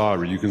aunt's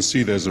diary, you can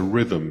see there's a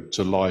rhythm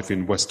to life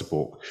in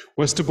Westerbork.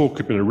 Westerbork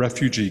had been a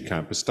refugee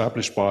camp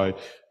established by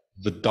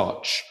the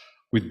Dutch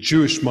with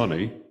Jewish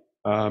money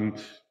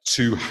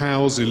to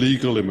house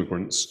illegal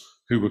immigrants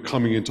who were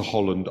coming into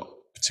Holland,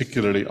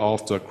 particularly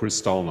after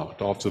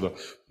Kristallnacht, after the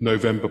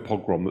November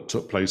pogrom that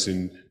took place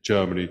in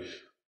Germany.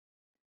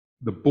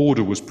 The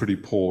border was pretty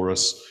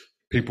porous.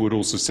 People would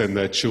also send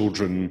their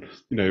children,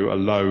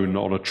 alone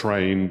on a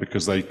train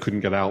because they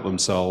couldn't get out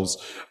themselves.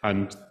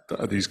 And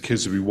these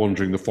kids would be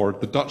wandering the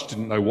forest. The Dutch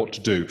didn't know what to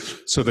do.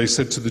 So they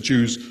said to the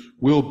Jews,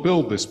 "We'll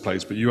build this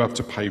place, but you have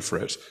to pay for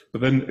it."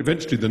 But then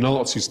eventually the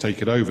Nazis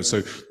take it over.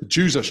 So the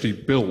Jews actually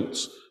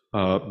built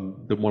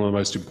one of the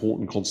most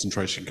important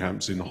concentration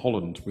camps in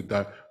Holland with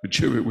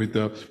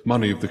the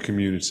money of the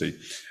community.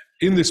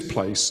 In this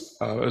place,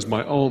 as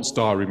my aunt's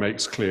diary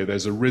makes clear,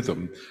 there's a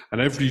rhythm,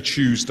 and every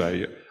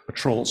Tuesday a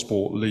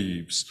transport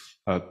leaves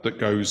that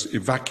goes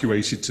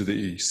evacuated to the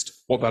east.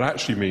 What that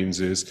actually means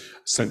is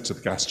sent to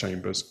the gas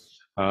chambers.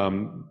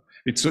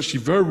 It's actually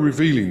very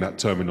revealing, that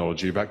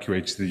terminology,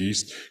 evacuated to the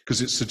east,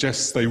 because it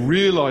suggests they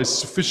realized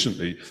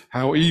sufficiently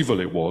how evil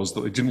it was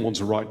that they didn't want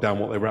to write down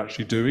what they were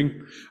actually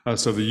doing.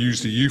 So they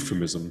used a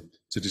euphemism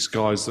to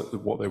disguise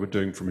what they were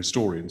doing from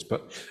historians,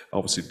 but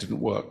obviously it didn't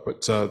work.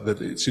 But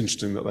that it's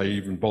interesting that they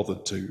even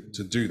bothered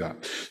to do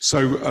that. So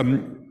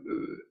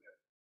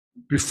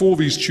before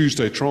these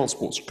Tuesday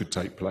transports could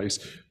take place,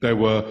 there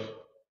were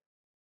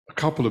a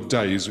couple of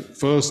days,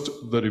 first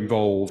that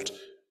involved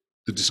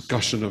the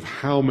discussion of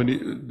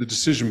the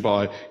decision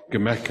by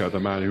Gemecke,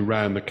 the man who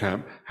ran the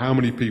camp, how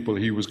many people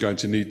he was going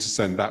to need to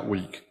send that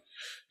week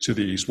to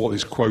the east, what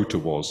his quota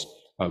was,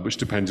 which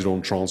depended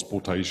on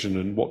transportation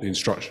and what the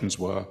instructions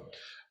were.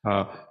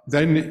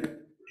 Then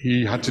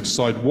he had to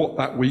decide what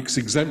that week's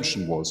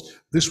exemption was.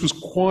 This was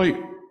quite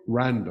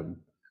random.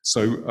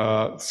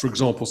 So, for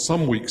example,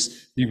 some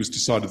weeks he was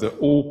decided that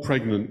all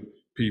pregnant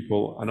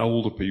people and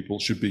older people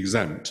should be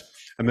exempt.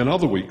 And then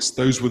other weeks,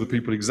 those were the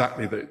people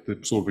exactly the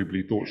sort of people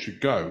he thought should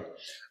go.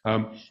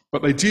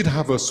 But they did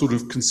have a sort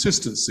of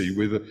consistency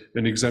with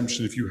an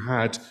exemption if you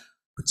had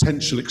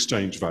potential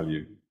exchange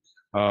value.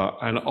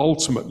 And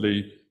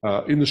ultimately,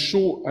 in the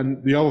short,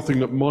 and the other thing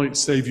that might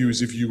save you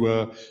is if you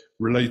were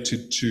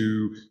related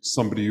to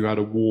somebody who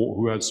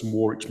had some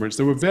war experience.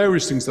 There were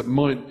various things that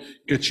might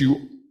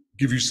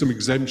give you some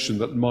exemption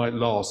that might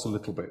last a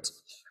little bit.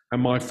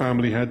 And my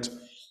family had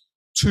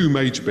two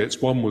major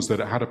bits. One was that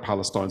it had a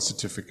Palestine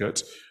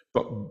certificate,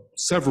 but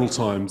several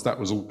times that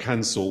was all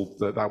cancelled,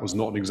 that was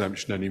not an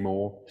exemption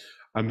anymore.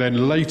 And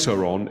then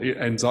later on, they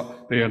end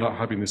up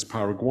having this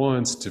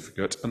Paraguayan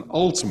certificate, and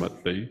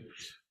ultimately,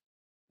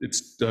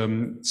 it's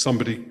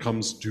somebody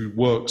who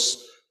works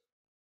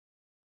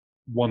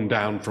one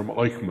down from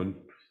Eichmann,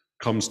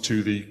 comes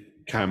to the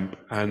camp,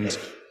 and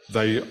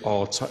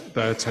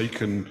they're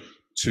taken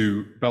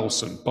to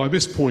Belsen. By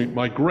this point,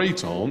 my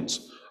great aunt,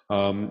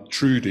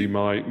 Trudy,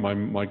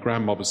 my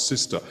grandmother's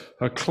sister,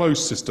 her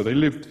close sister, they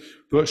lived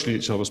virtually in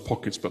each other's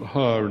pockets, but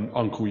her and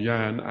Uncle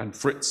Jan and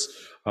Fritz,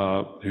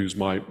 who's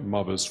my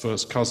mother's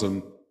first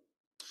cousin,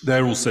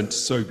 they're all sent to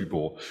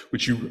Sobibor,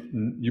 which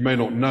you may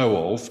not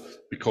know of,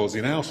 because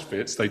in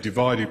Auschwitz they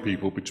divided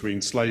people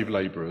between slave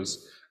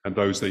laborers and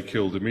those they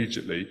killed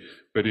immediately.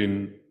 But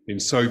in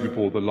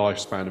Sobibor, the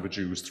lifespan of a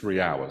Jew was 3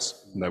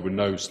 hours, and there were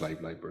no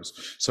slave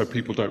laborers. So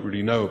people don't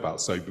really know about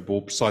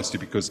Sobibor, precisely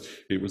because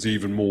it was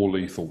even more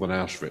lethal than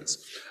Auschwitz,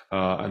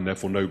 and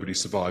therefore nobody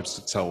survives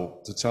to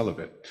tell of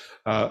it.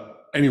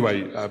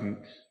 Anyway,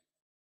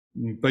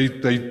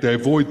 they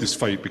avoid this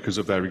fate because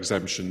of their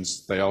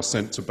exemptions. They are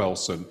sent to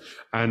Belsen.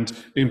 And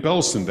in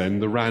Belsen, then,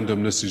 the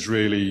randomness is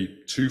really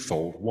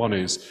twofold. One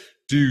is,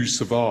 do you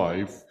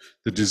survive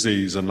the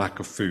disease and lack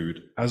of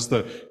food? As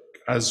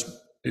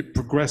it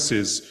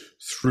progresses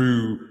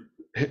through,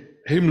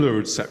 Himmler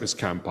had set this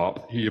camp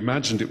up. He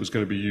imagined it was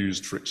going to be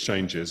used for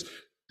exchanges.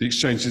 The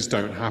exchanges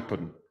don't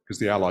happen because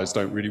the Allies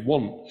don't really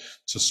want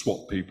to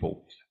swap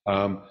people.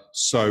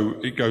 So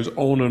it goes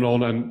on,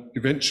 and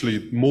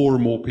eventually more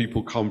and more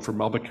people come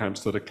from other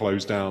camps that are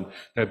closed down.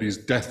 There are these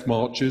death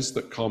marches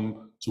that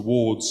come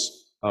towards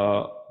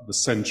the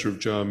center of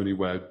Germany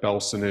where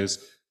Belsen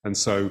is, and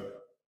so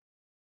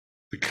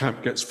the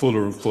camp gets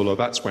fuller and fuller.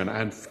 That's when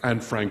Anne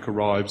Frank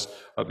arrives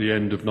at the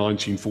end of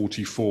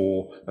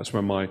 1944. That's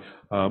when my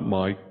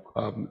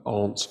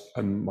aunt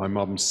and my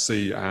mum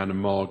see Anne and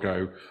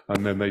Margot,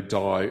 and then they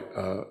die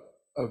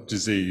of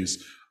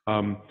disease.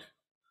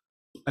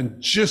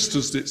 And just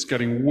as it's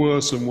getting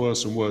worse and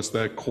worse and worse,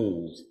 they're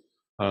called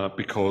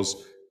because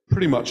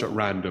pretty much at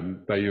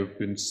random, they have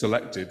been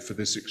selected for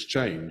this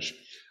exchange.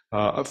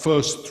 At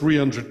first,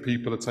 300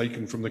 people are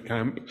taken from the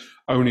camp.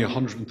 Only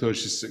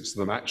 136 of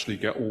them actually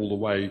get all the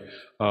way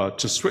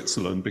to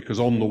Switzerland, because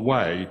on the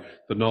way,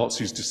 the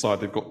Nazis decide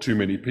they've got too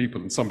many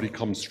people, and somebody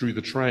comes through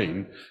the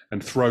train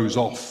and throws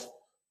off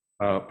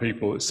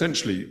people.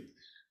 Essentially,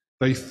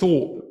 they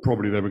thought that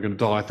probably they were going to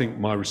die. I think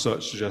my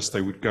research suggests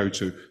they would have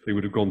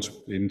gone to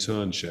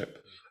internship,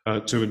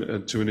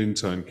 to an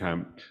intern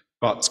camp.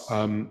 But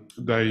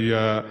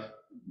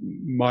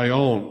my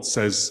aunt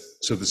says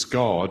to this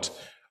guard,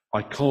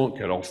 "I can't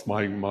get off.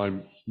 My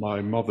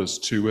mother's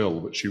too ill,"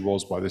 but she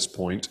was by this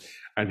point.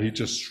 And he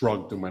just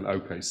shrugged and went,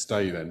 "Okay,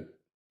 stay then."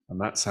 And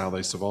that's how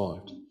they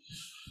survived.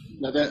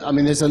 Now,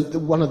 there's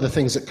one of the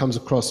things that comes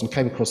across and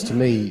came across to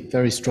me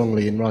very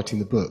strongly in writing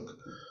the book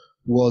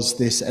was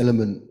this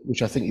element,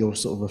 which I think you're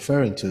sort of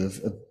referring to,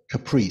 of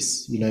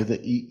caprice. You know, that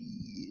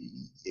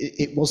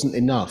it wasn't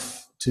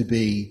enough to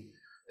be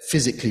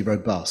physically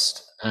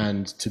robust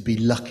and to be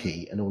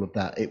lucky and all of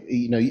that.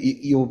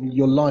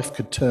 Your life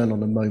could turn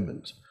on a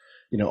moment,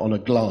 on a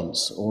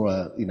glance, or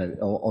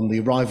or on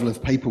the arrival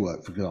of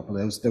paperwork, for example.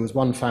 There was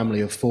one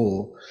family of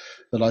 4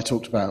 that I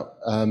talked about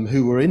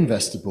who were in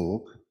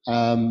Westerbork,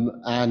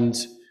 and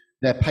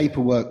their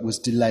paperwork was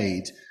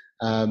delayed.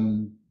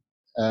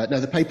 No,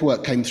 the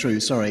paperwork came through,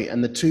 sorry,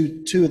 and the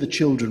two of the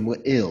children were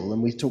ill,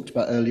 and we talked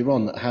about earlier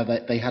on how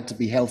they had to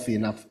be healthy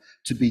enough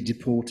to be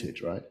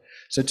deported, right?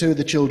 So 2 of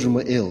the children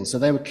were ill, so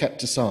they were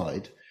kept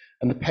aside,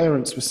 and the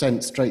parents were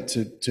sent straight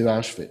to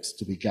Auschwitz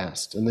to be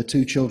gassed, and the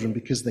 2 children,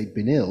 because they'd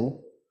been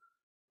ill,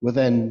 were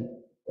then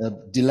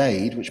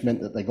delayed, which meant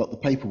that they got the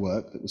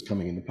paperwork that was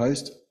coming in the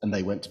post, and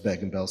they went to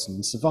Bergen-Belsen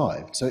and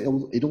survived. So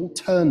it all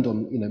turned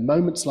on,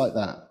 moments like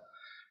that.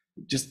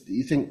 Just,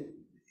 you think,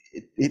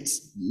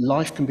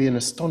 life can be an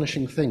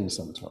astonishing thing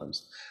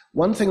sometimes.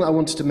 One thing that I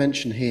wanted to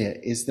mention here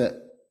is that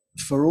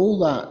for all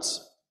that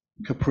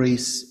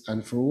caprice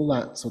and for all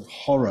that sort of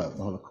horror of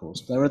the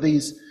Holocaust, there are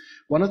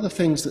one of the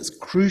things that's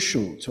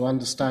crucial to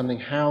understanding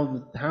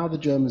how the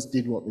Germans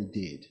did what they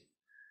did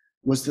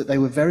was that they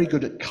were very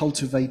good at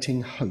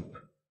cultivating hope.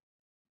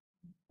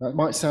 That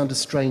might sound a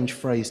strange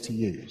phrase to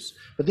use,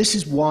 but this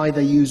is why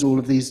they use all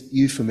of these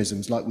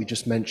euphemisms like we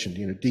just mentioned,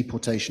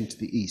 deportation to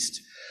the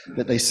east.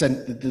 That they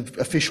sent, the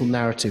official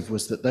narrative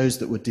was that those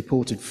that were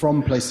deported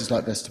from places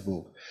like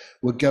Westerbork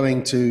were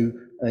going to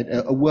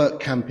a work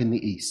camp in the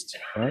east,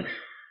 right?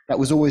 That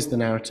was always the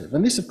narrative.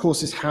 And this, of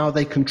course, is how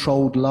they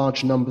controlled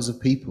large numbers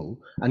of people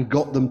and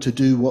got them to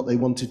do what they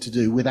wanted to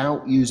do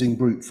without using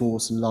brute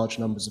force and large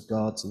numbers of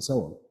guards and so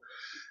on.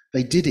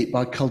 They did it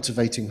by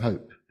cultivating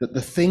hope, that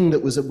the thing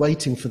that was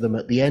waiting for them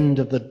at the end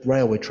of the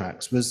railway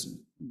tracks was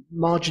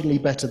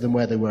marginally better than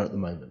where they were at the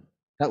moment.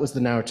 That was the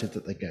narrative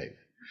that they gave.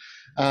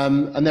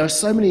 And there are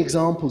so many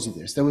examples of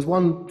this. There was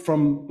one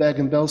from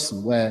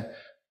Bergen-Belsen where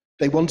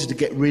they wanted to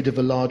get rid of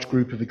a large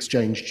group of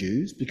exchange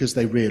Jews because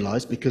they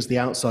realized, because the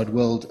outside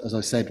world, as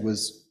I said,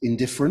 was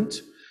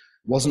indifferent,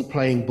 wasn't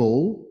playing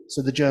ball.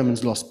 So the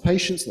Germans lost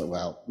patience. Like,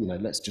 well,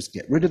 let's just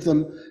get rid of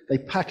them. They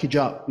package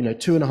up,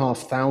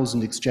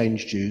 2,500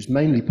 exchange Jews,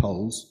 mainly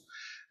Poles,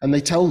 and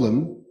they tell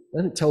them,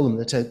 they don't tell them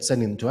they're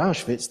sending them to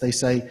Auschwitz. They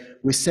say,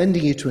 we're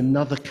sending you to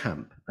another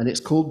camp, and it's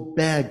called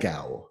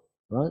Bergen-Belsen,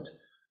 right?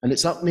 And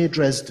it's up near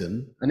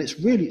Dresden, and it's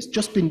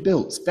just been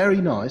built. It's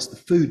very nice. The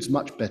food's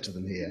much better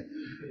than here.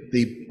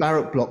 The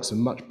barrack blocks are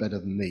much better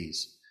than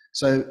these.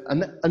 So,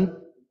 and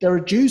there are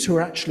Jews who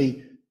are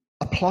actually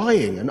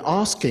applying and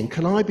asking,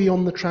 can I be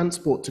on the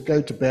transport to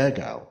go to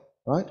Bergen,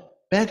 right?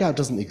 Bergen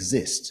doesn't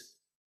exist.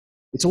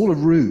 It's all a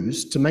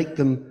ruse to make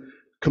them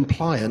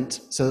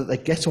compliant so that they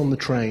get on the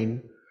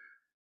train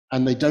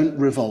and they don't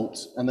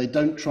revolt and they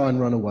don't try and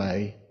run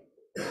away.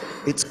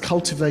 It's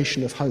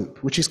cultivation of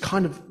hope, which is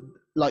kind of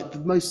like the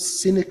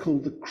most cynical,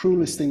 the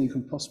cruelest thing you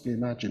can possibly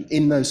imagine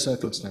in those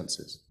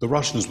circumstances. The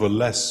Russians were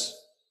less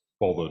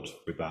bothered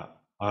with that.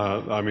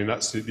 I mean,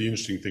 that's the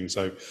interesting thing.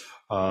 So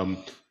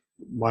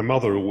my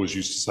mother always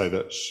used to say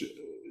that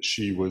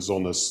she was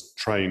on a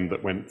train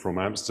that went from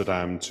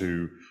Amsterdam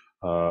to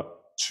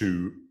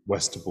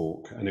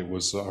Westerbork, and it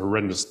was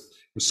horrendous.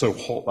 It was so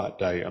hot that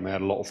day, and they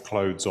had a lot of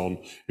clothes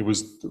on. It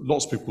was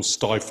lots of people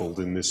stifled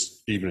in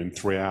this, even in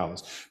 3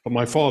 hours. But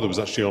my father was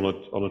actually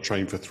on a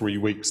train for 3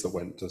 weeks that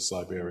went to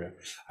Siberia.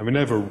 I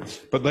mean,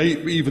 but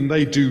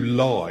they do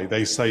lie.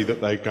 They say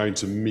that they're going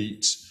to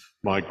meet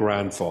my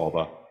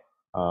grandfather.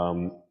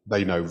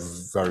 They know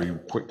very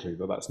quickly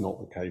that that's not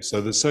the case.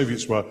 So the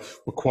Soviets were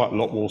quite a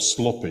lot more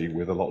sloppy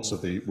with lots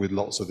of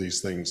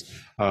these things,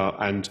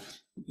 and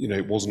you know,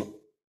 it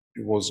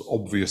was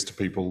obvious to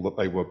people that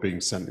they were being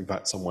sent, in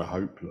fact, somewhere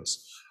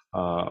hopeless,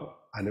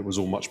 and it was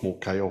all much more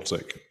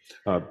chaotic,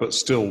 but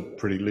still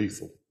pretty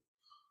lethal.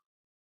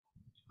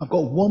 I've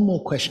got one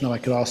more question I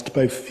could ask to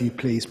both of you,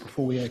 please,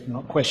 before we open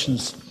up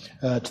questions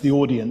to the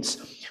audience.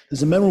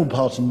 There's a memorable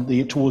part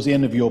towards the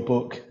end of your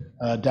book,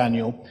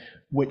 Daniel,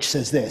 which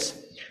says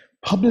this: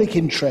 public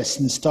interest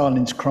in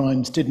Stalin's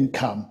crimes didn't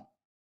come.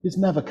 It's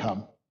never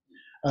come.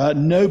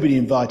 Nobody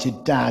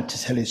invited Dad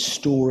to tell his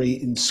story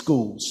in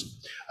schools.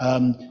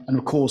 And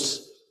of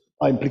course,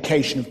 by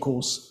implication, of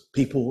course,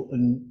 people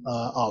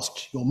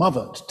asked your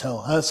mother to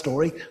tell her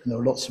story, and there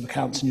are lots of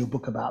accounts in your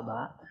book about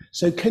that.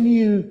 So can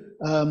you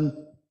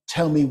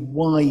tell me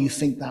why you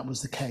think that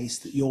was the case,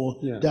 that your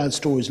dad's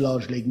story is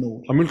largely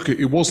ignored? I mean, look,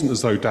 it wasn't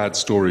as though Dad's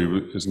story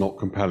is not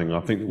compelling.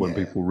 I think that when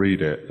people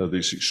read it,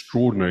 this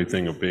extraordinary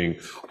thing of being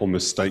on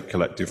this state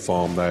collective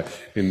farm there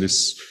in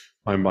this,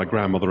 my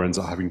grandmother ends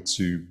up having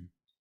to,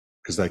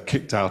 because they're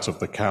kicked out of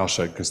the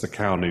cowshed because the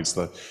cow needs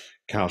the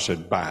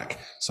cowshed back.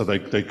 So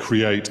they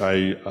create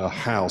a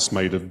house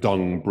made of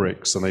dung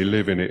bricks, and they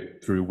live in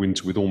it through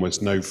winter with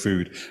almost no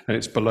food, and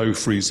it's below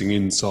freezing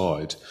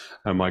inside.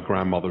 And my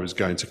grandmother is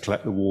going to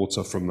collect the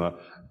water from the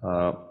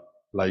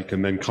lake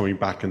and then coming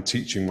back and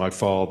teaching my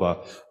father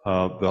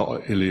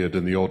the Iliad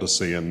and the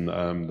Odyssey and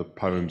the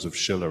poems of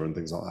Schiller and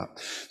things like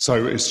that.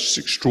 So it's just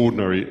an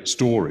extraordinary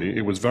story.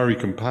 It was very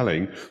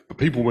compelling, but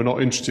people were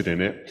not interested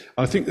in it.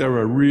 I think there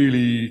are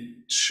really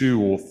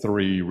 2 or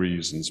 3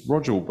 reasons.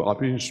 Roger, but I'd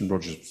be interested in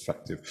Roger's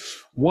perspective.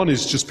 One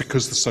is just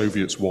because the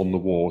Soviets won the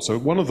war. So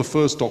one of the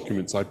first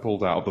documents I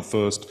pulled out of the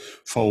first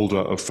folder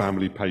of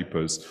family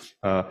papers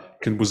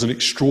was an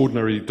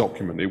extraordinary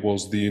document. It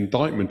was the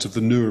indictment of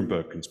the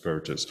Nuremberg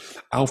conspirators.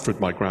 Alfred,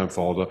 my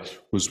grandfather,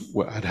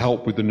 had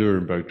helped with the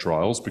Nuremberg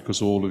trials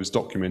because all of his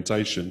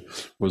documentation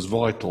was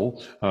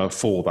vital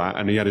for that,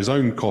 and he had his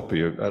own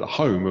copy at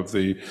home of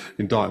the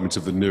indictment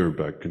of the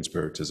Nuremberg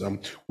conspirators.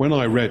 When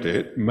I read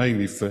it,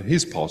 mainly for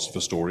his part of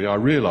the story, I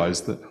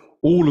realized that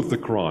all of the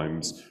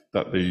crimes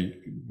that the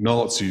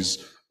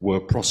Nazis were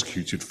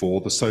prosecuted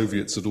for, the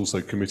Soviets had also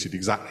committed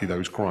exactly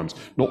those crimes.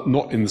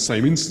 Not in the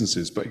same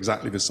instances, but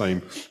exactly the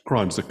same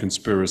crimes: the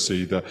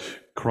conspiracy, the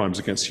crimes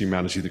against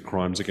humanity, the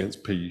crimes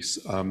against peace.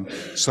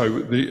 So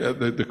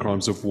the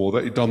crimes of war,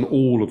 they'd done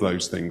all of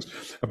those things.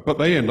 But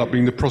they end up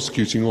being the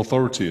prosecuting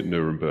authority at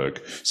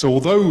Nuremberg. So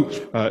although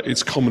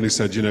it's commonly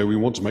said, you know, we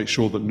want to make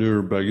sure that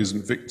Nuremberg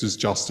isn't victor's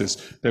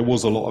justice, there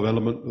was a lot of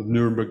element of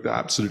Nuremberg that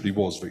absolutely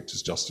was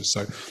victor's justice.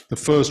 So the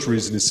first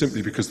reason is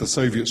simply because the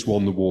Soviets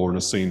won the war and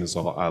are seen as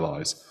our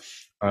allies.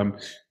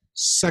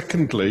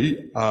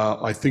 Secondly,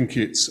 I think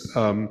is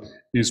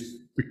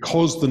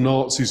because the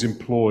Nazis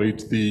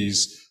employed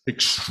these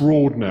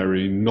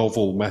extraordinary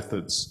novel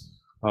methods,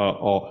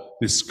 or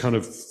this kind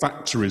of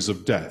factories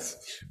of death.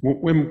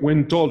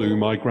 When Dolu,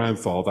 my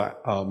grandfather,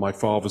 my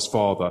father's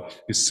father,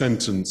 is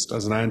sentenced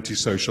as an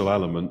antisocial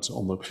element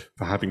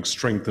for having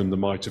strengthened the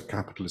might of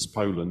capitalist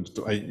Poland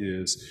to 8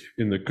 years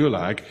in the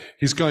Gulag,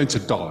 he's going to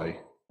die,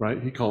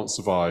 right? He can't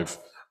survive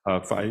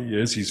for 8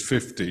 years. He's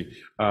 50,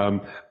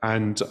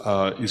 and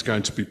he's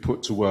going to be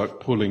put to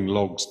work pulling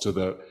logs to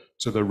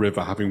the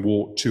river, having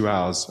walked 2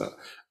 hours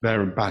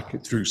there and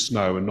back through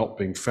snow and not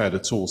being fed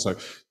at all. So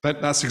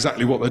that's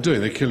exactly what they're doing.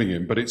 They're killing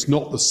him, but it's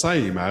not the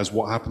same as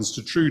what happens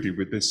to Trudy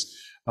with this,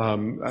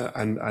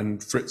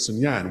 and Fritz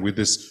and Jan with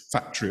this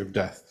factory of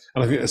death.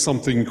 And I think there's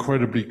something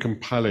incredibly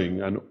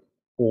compelling and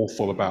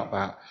awful about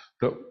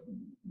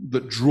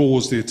that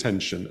draws the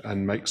attention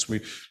and makes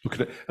me look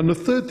at it. And the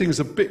third thing is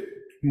a bit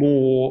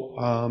more,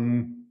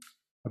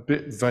 a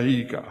bit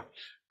vaguer,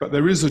 but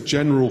there is a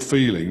general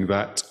feeling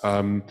that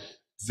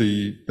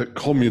that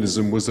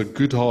communism was a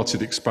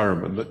good-hearted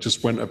experiment that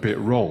just went a bit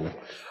wrong.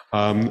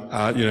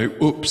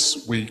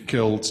 Oops, we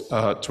killed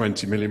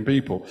 20 million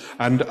people.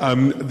 And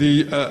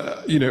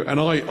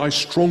I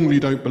strongly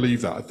don't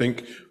believe that. I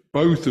think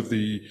both of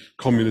the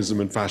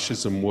communism and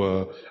fascism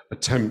were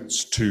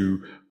attempts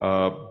to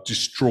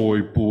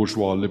destroy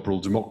bourgeois liberal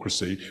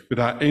democracy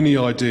without any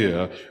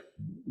idea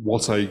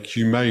what a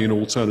humane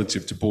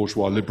alternative to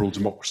bourgeois liberal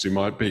democracy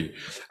might be.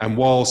 And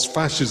whilst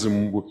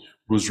fascism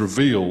was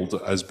revealed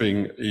as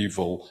being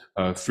evil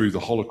through the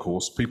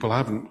Holocaust, people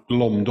haven't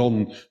glommed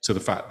on to the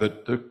fact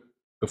that the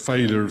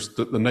failures,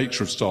 that the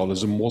nature of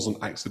Stalinism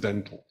wasn't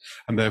accidental,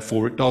 and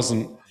therefore it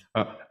doesn't,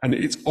 and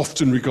it's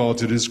often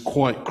regarded as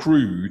quite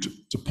crude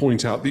to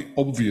point out the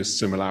obvious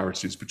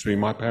similarities between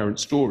my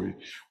parents' story,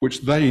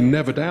 which they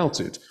never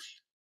doubted.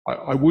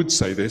 I would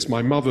say this,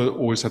 my mother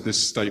always had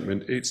this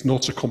statement, it's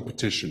not a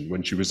competition,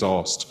 when she was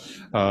asked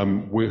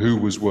who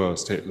was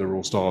worst, Hitler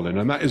or Stalin,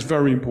 and that is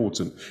very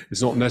important.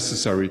 It's not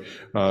necessary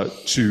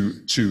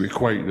to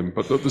equate them,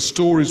 but that the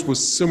stories were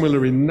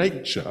similar in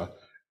nature,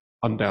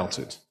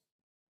 undoubted.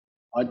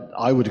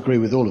 I would agree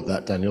with all of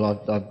that, Daniel.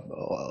 I've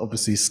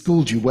obviously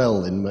schooled you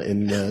well in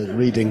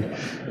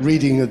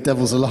reading The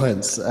Devil's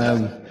Alliance.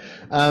 No,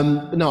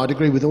 I'd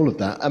agree with all of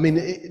that. I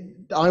mean,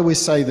 I always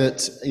say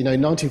that, in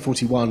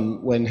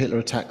 1941, when Hitler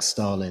attacked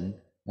Stalin,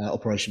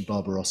 Operation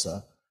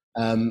Barbarossa,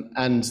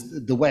 and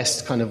the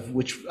West kind of,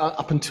 which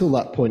up until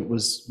that point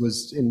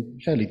was in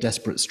fairly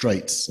desperate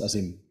straits, as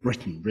in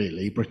Britain,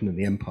 really, Britain and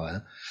the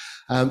Empire,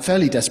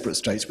 fairly desperate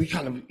straits. We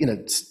kind of,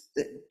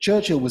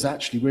 Churchill was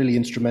actually really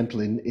instrumental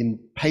in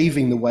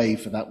paving the way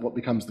for that, what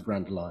becomes the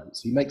Grand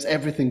Alliance. He makes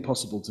everything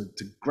possible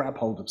to grab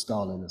hold of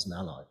Stalin as an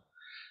ally,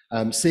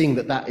 seeing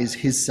that is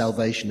his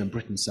salvation and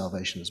Britain's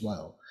salvation as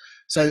well.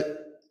 So,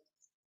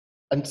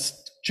 and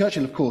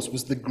Churchill, of course,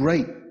 was the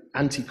great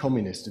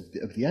anti-communist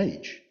of the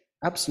age,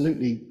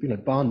 absolutely,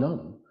 bar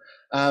none.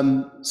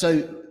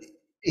 So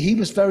he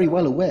was very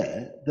well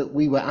aware that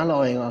we were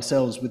allying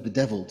ourselves with the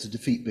devil to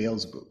defeat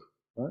Beelzebub,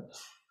 right?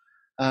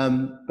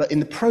 But in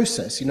the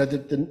process,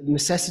 the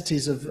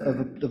necessities of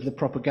the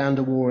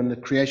propaganda war and the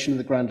creation of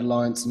the Grand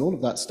Alliance and all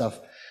of that stuff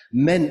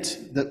meant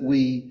that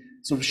we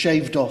sort of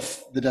shaved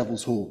off the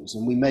devil's horns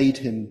and we made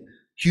him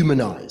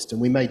humanized, and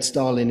we made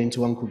Stalin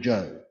into Uncle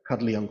Joe,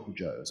 cuddly Uncle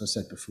Joe, as I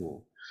said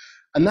before.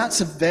 And that's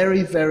a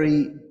very,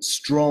 very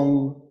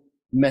strong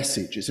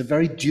message. It's a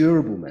very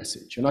durable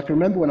message. And I can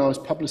remember when I was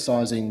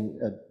publicizing,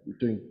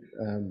 doing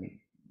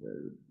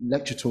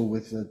lecture tour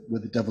with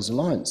the Devil's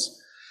Alliance,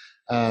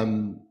 at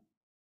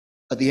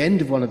the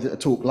end of a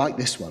talk like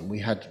this one, we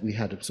had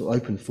a sort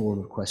of open forum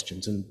of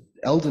questions, and an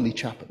elderly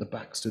chap at the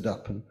back stood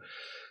up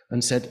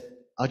and said,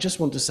 I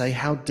just want to say,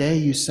 how dare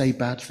you say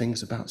bad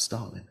things about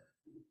Stalin?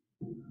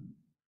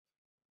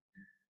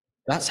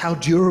 That's how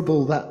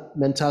durable that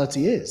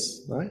mentality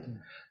is, right?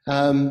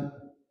 The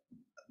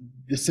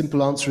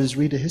simple answer is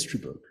read a history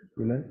book,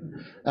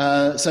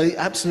 So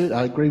absolutely,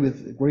 I agree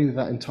with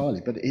that entirely.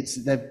 But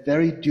they're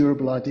very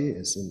durable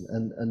ideas,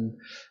 and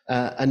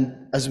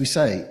as we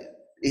say,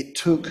 it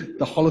took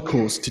the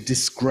Holocaust to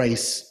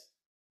disgrace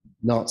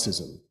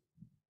Nazism.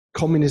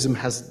 Communism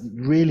has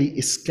really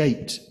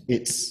escaped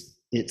its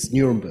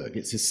Nuremberg.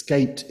 It's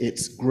escaped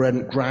its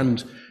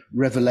grand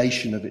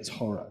revelation of its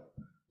horror.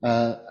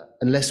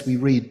 Unless we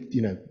read,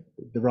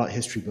 the right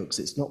history books,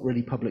 it's not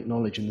really public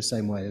knowledge in the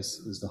same way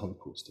as the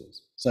Holocaust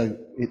is. So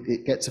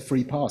it gets a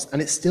free pass,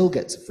 and it still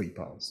gets a free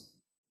pass.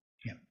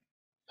 Yeah,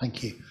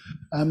 thank you.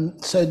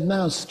 So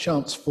now's a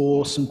chance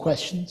for some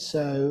questions.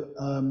 So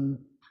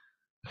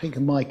I think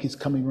a mic is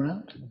coming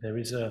around. There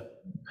is a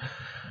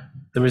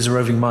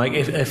roving mic.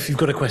 If you've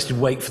got a question,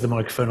 wait for the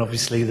microphone,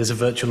 obviously. There's a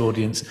virtual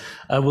audience.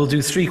 We'll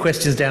do 3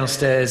 questions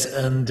downstairs,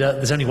 and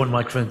there's only 1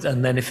 microphone.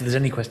 And then if there's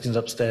any questions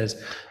upstairs,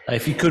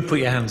 if you could put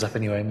your hands up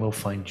anyway, and we'll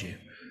find you.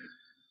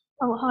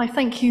 Oh, hi.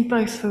 Thank you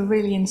both for a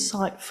really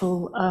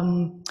insightful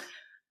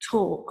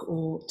talk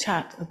or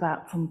chat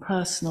about from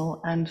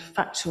personal and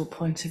factual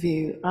point of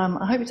view.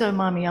 I hope you don't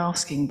mind me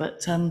asking,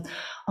 but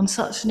on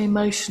such an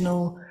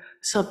emotional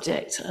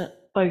subject,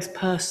 both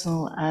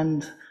personal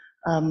and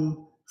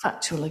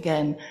factual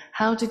again,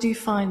 how did you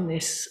find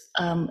this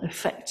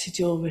affected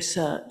your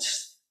research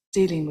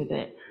dealing with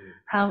it?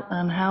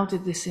 How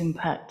did this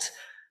impact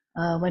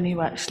when you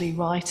were actually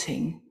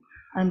writing?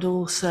 And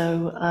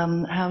also,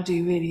 how do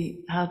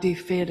you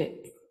feel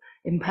it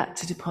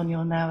impacted upon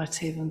your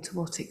narrative, and to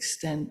what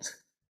extent?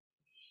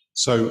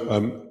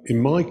 So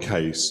in my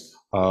case,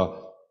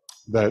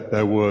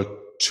 there were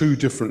 2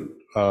 different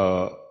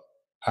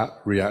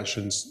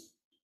reactions.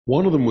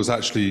 One of them was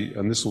actually,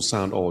 and this will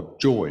sound odd,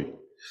 joy.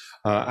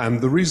 And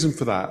the reason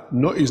for that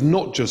is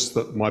not just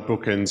that my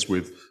book ends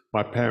with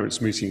my parents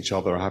meeting each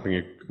other, having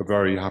a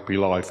very happy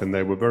life, and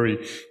they were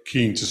very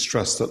keen to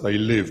stress that they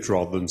lived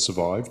rather than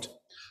survived.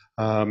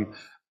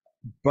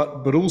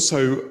 But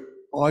also,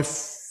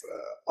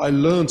 I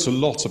learned a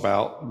lot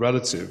about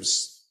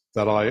relatives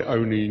that I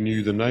only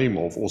knew the name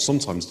of, or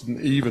sometimes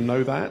didn't even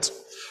know that.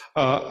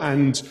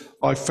 And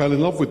I fell in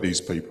love with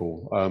these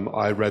people.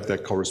 I read their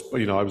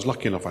correspondence. I was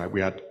lucky enough.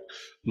 We had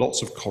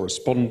lots of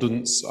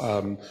correspondence,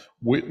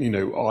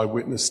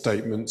 eyewitness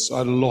statements. I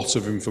had a lot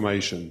of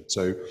information.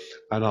 So,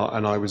 and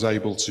I was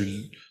able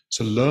to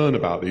learn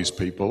about these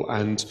people.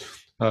 And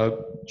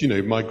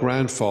my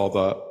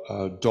grandfather,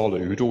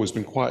 Dolu, who'd always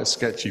been quite a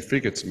sketchy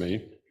figure to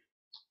me,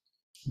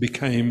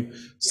 became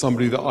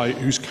somebody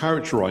whose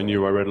character I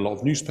knew. I read a lot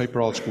of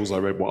newspaper articles. I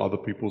read what other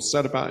people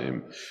said about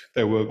him.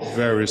 There were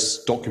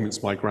various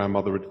documents my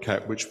grandmother had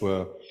kept, which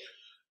were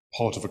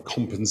part of a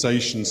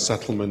compensation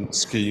settlement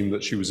scheme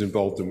that she was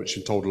involved in, which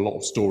she told a lot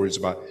of stories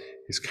about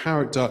his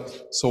character.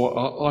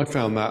 So I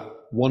found that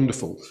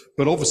wonderful.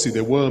 But obviously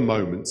there were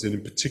moments,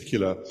 in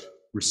particular,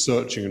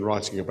 researching and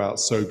writing about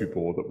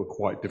Sobibor that were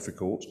quite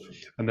difficult.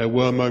 And there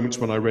were moments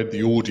when I read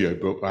the audio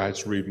book I had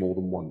to read more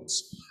than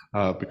once.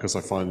 Because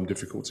I find them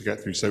difficult to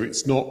get through. So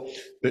it's not,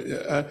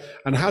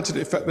 and how did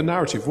it affect the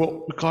narrative?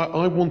 Well, look,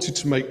 I wanted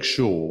to make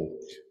sure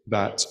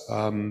that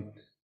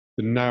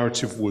the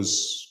narrative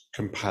was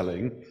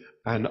compelling,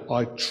 and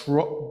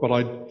but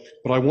I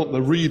want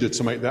the reader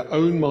to make their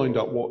own mind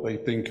up what they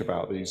think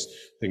about these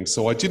things.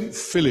 So I didn't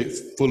fill it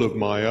full of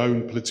my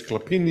own political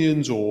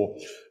opinions or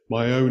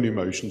my own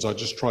emotions. I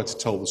just tried to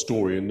tell the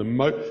story, and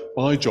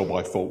my job,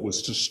 I thought,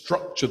 was to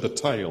structure the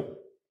tale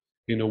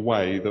in a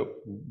way that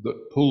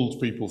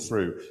pulled people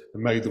through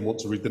and made them want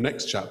to read the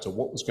next chapter.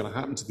 What was going to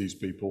happen to these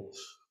people?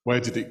 Where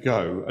did it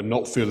go? And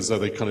not feel as though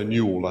they kind of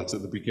knew all that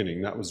at the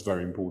beginning. That was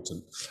very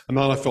important. And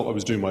then I felt I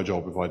was doing my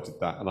job if I did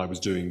that. And I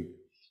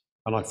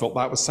felt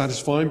that was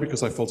satisfying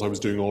because I felt I was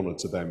doing honor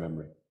to their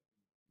memory.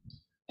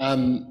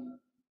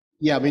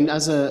 Yeah, I mean,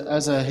 as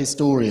a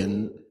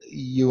historian,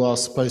 you are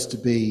supposed to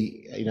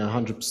be,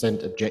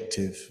 100%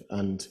 objective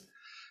and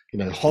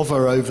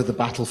hover over the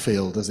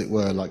battlefield, as it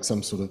were, like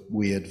some sort of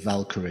weird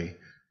Valkyrie,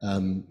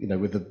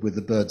 with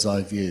the bird's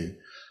eye view.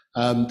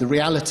 The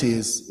reality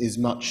is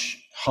much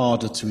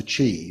harder to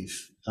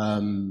achieve,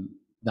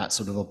 that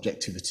sort of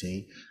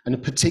objectivity,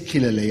 and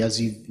particularly, as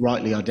you've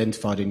rightly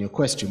identified in your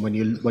question, when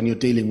you're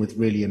dealing with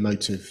really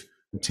emotive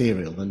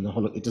material, then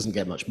it doesn't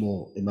get much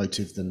more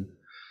emotive than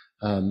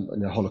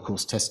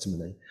Holocaust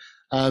testimony.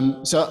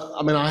 So,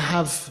 I mean, I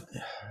have,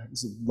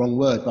 it's the wrong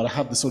word, but I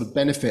have the sort of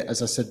benefit,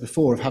 as I said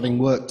before, of having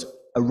worked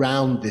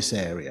around this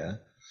area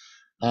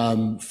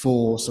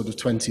for sort of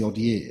 20 odd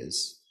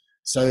years.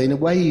 So in a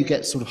way you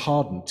get sort of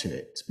hardened to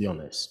it, to be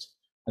honest.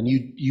 And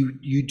you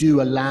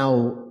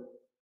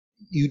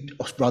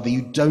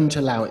don't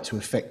allow it to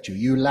affect you.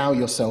 You allow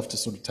yourself to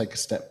sort of take a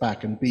step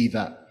back and be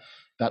that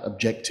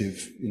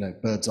objective,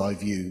 bird's eye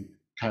view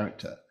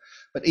character.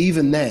 But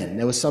even then,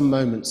 there were some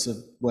moments of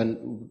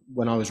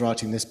when I was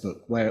writing this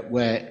book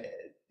where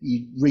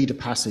you read a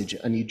passage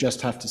and you just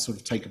have to sort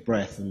of take a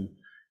breath and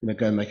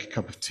go and make a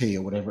cup of tea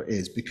or whatever it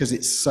is, because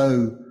it's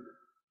so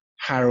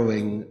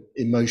harrowing,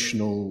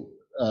 emotional,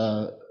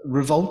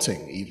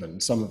 revolting.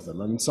 Even some of them,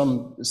 and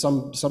some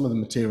of the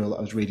material that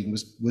I was reading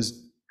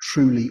was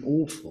truly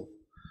awful.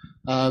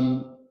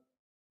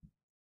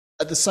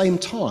 At the same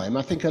time,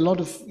 I think a lot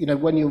of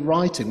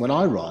when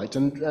I write,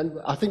 and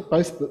I think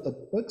both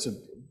books are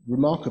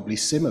remarkably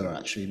similar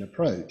actually in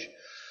approach.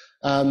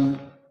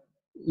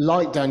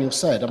 Like Daniel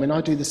said, I mean, I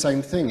do the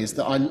same thing, is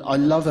that I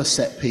love a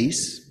set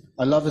piece.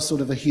 I love a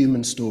sort of a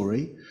human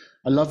story.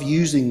 I love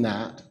using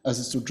that as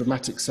a sort of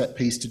dramatic set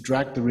piece to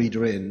drag the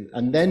reader in.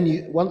 And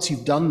then once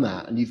you've done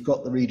that and you've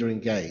got the reader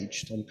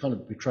engaged, I'm kind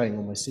of betraying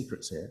all my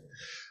secrets here.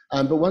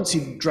 But once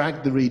you've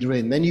dragged the reader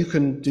in, then you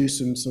can do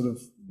some sort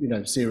of,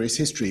 serious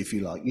history, if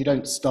you like. You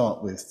don't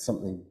start with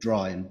something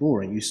dry and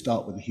boring. You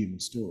start with a human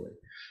story.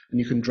 And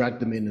you can drag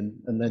them in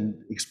and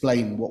then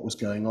explain what was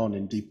going on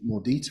in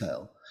more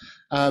detail.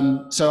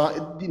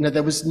 So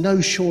there was no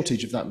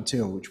shortage of that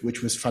material,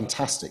 which was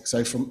fantastic. So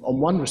in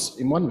one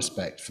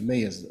respect, for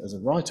me as a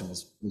writer,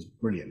 was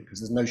brilliant,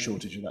 because there's no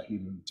shortage of that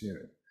human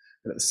material.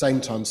 But at the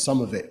same time, some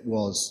of it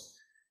was,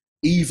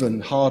 even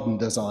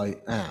hardened as I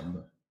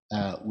am,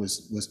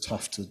 was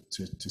tough to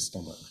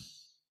stomach.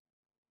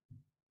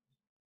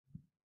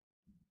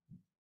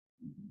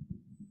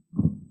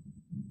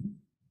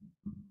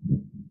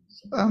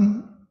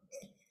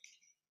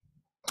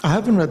 I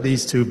haven't read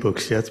these two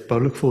books yet, but I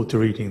look forward to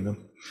reading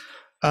them.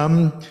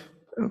 A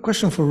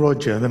question for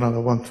Roger, and then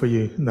another one for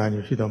you,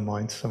 Daniel, if you don't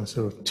mind, some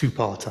sort of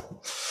two-parter.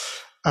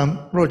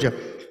 Roger,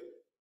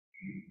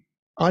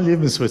 I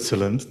live in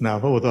Switzerland now,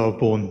 although I was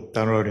born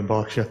down the road in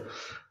Berkshire.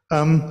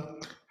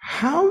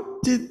 How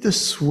did the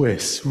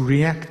Swiss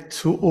react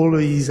to all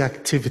of these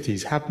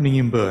activities happening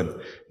in Bern,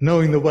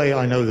 knowing the way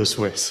I know the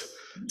Swiss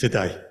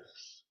today?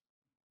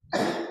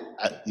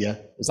 Yeah,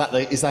 is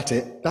that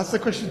it? That's the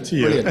question to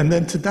you. Brilliant. And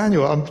then to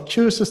Daniel, I'm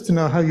curious as to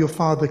know how your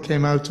father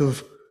came out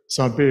of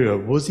Siberia.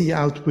 Was he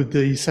out with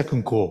the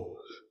Second Corps,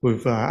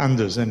 with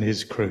Anders and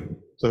his crew?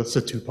 So that's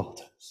a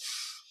two-parter.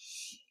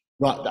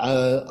 Right,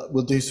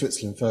 we'll do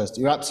Switzerland first.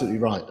 You're absolutely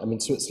right. I mean,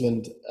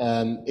 Switzerland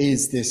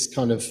is this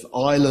kind of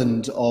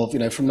island of,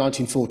 from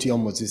 1940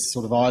 onwards, this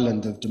sort of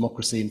island of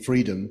democracy and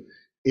freedom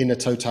in a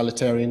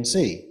totalitarian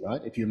sea,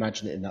 right? If you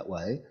imagine it in that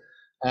way.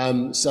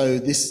 So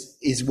this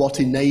is what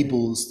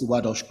enables the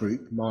Ładoś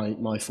group,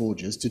 my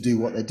forgers, to do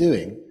what they're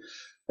doing.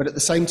 But at the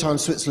same time,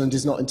 Switzerland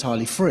is not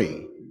entirely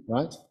free,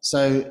 right?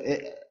 So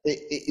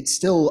it's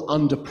still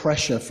under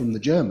pressure from the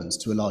Germans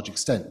to a large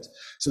extent.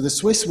 So the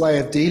Swiss way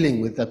of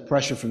dealing with the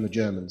pressure from the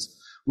Germans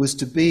was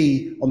to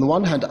be, on the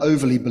one hand,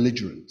 overly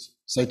belligerent.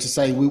 So to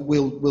say,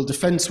 we'll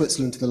defend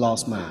Switzerland to the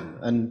last man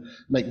and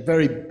make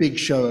very big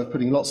show of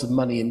putting lots of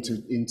money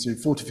into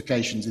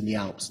fortifications in the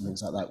Alps and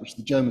things like that, which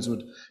the Germans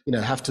would,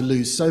 have to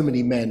lose so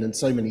many men and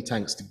so many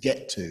tanks to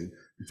get to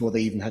before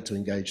they even had to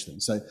engage them.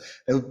 So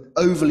they were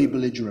overly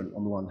belligerent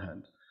on the one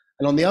hand.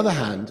 And on the other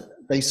hand,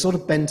 they sort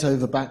of bent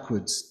over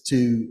backwards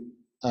to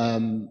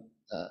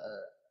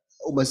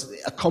almost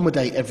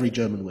accommodate every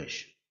German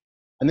wish.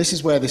 And this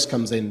is where this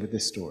comes in with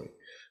this story,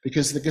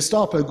 because the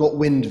Gestapo got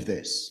wind of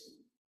this,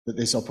 that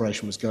this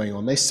operation was going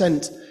on. There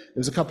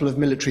was a couple of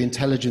military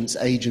intelligence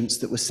agents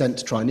that were sent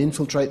to try and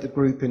infiltrate the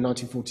group in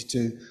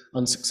 1942,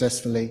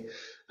 unsuccessfully.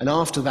 And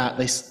after that,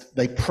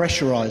 they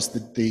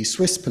pressurized the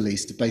Swiss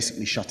police to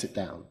basically shut it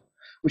down,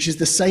 which is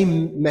the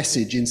same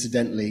message,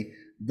 incidentally,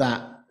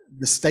 that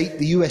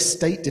the US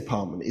State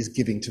Department is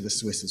giving to the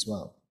Swiss as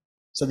well.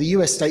 So the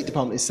US State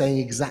Department is saying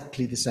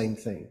exactly the same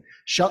thing.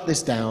 Shut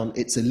this down,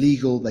 it's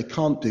illegal, they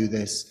can't do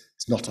this,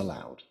 it's not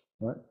allowed,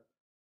 right?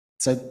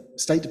 So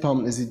State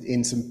Department is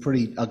in some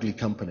pretty ugly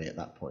company at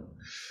that point.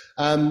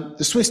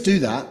 The Swiss do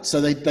that,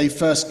 so they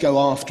first go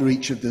after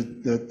each of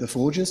the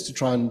forgers to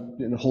try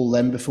and haul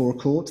them before a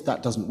court.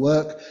 That doesn't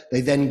work.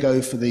 They then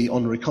go for the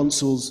honorary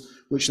consuls,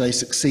 which they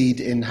succeed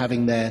in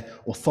having their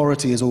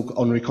authority as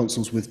honorary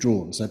consuls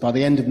withdrawn. So by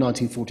the end of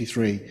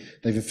 1943,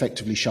 they've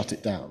effectively shut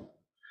it down.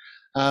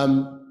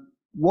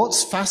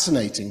 What's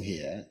fascinating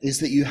here is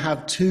that you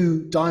have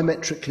two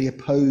diametrically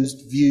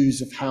opposed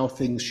views of how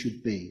things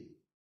should be.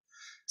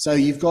 So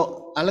you've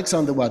got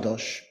Alexander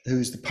Ładoś,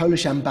 who's the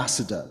Polish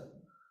ambassador,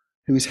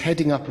 who is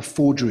heading up a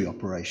forgery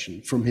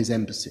operation from his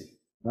embassy.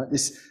 Right?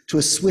 This, to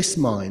a Swiss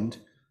mind,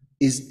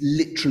 is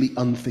literally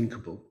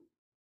unthinkable.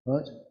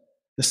 Right?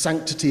 The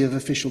sanctity of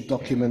official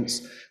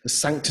documents, the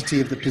sanctity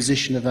of the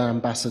position of an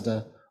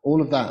ambassador,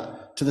 all of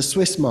that. To the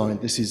Swiss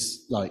mind, this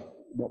is like,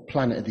 what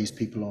planet are these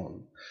people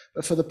on?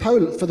 But for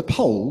the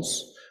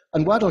Poles,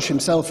 and Ładoś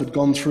himself had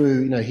gone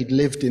through, he'd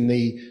lived in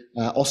the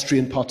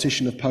Austrian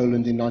partition of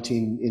Poland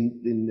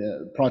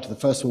prior to the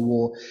First World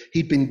War.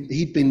 He'd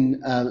been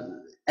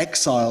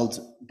exiled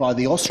by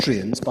the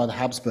Austrians, by the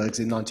Habsburgs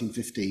in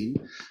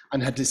 1915,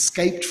 and had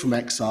escaped from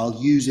exile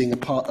using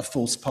a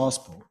false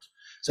passport.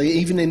 So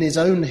even in his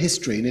own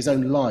history, in his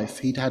own life,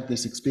 he'd had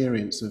this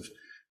experience of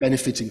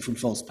benefiting from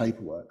false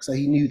paperwork. So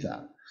he knew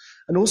that.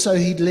 And also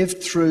he'd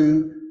lived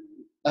through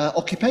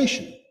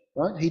occupation,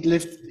 right? He'd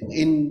lived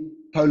in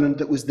Poland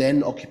that was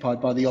then occupied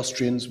by the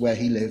Austrians, where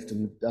he lived,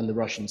 and the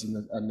Russians and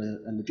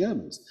the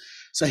Germans.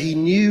 So he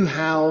knew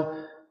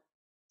how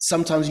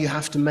sometimes you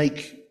have to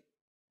make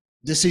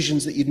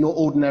decisions that you'd not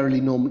ordinarily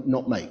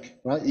not make,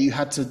 right? You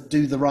had to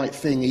do the right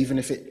thing even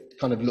if it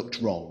kind of looked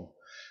wrong.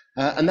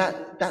 And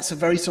that's a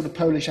very sort of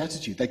Polish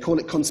attitude. They call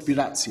it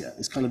konspiracja.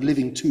 It's kind of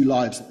living two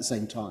lives at the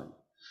same time.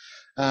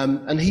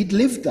 And he'd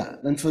lived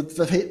that. And for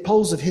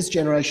Poles of his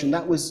generation,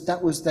 that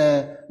was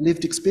their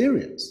lived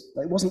experience.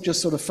 It wasn't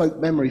just sort of folk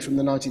memory from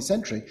the 19th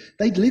century.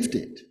 They'd lived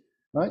it,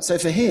 right? So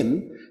for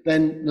him,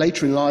 then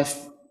later in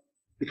life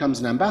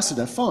becomes an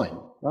ambassador, fine,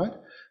 right?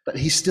 But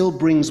he still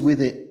brings with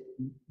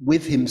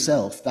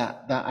himself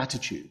that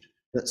attitude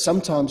that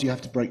sometimes you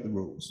have to break the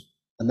rules,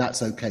 and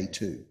that's okay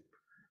too,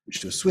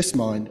 which to a Swiss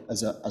mind,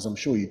 as I'm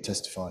sure you'd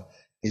testify,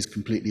 is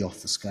completely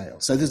off the scale.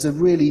 So when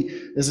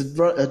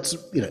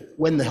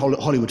the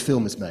Hollywood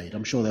film is made,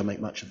 I'm sure they'll make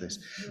much of this,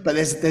 but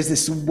there's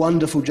this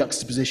wonderful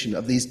juxtaposition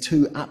of these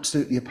two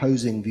absolutely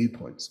opposing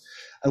viewpoints.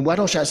 And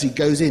Ładoś actually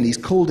goes in, he's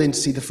called in to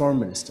see the foreign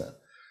minister,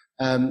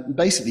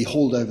 basically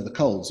hauled over the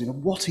coals.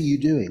 What are you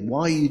doing?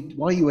 Why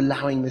are you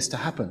allowing this to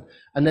happen?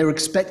 And they're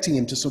expecting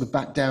him to sort of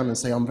back down and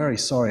say, I'm very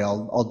sorry,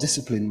 I'll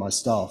discipline my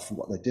staff for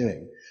what they're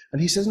doing.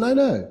 And he says,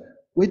 no,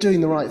 we're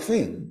doing the right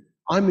thing.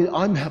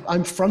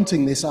 I'm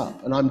fronting this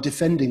up, and I'm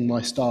defending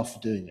my staff for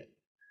doing it.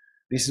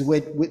 This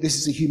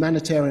is a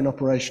humanitarian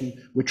operation.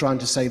 We're trying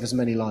to save as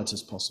many lives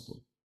as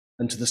possible.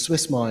 And to the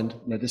Swiss mind,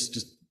 this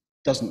just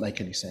doesn't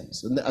make any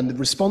sense. And the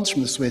response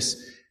from the Swiss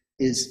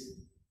is,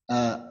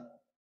 I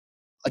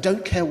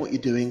don't care what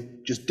you're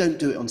doing, just don't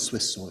do it on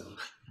Swiss soil.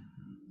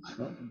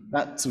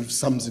 That sort of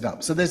sums it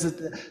up. So there's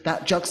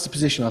that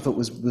juxtaposition I thought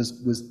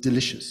was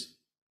delicious.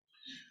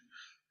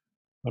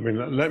 I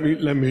mean, let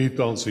me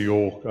answer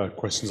your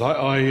questions.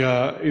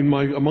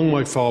 Among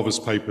my father's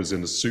papers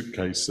in a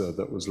suitcase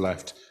that was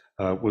left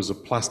was a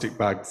plastic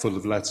bag full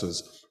of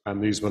letters, and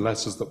these were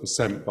letters that were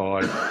sent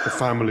by the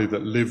family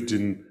that lived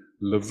in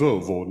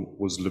Lviv, or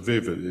was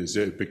Lviv, it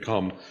had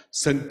become,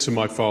 sent to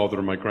my father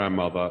and my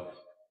grandmother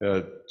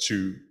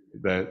to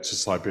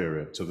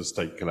Siberia, to the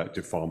state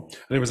collective farm.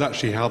 And it was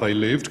actually how they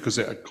lived, because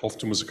it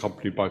often was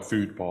accompanied by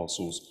food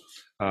parcels.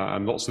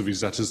 And lots of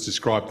these letters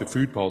describe the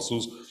food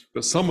parcels,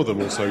 but some of them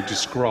also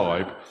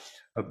describe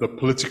the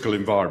political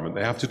environment.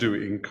 They have to do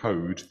it in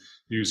code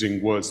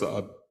using words that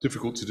are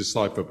difficult to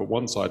decipher. But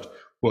once I'd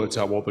worked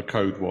out what the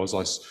code was,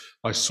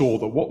 I saw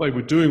that what they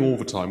were doing all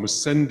the time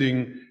was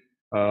sending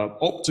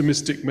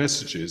optimistic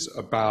messages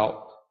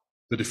about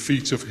the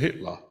defeat of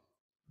Hitler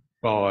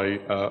by,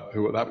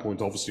 who at that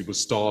point obviously was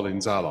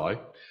Stalin's ally,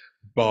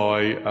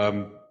 by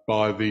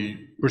the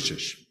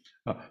British.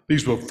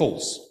 These were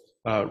false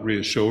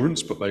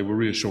reassurance, but they were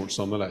reassurance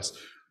nonetheless.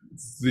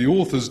 The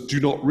authors do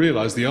not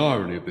realize the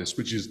irony of this,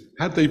 which is,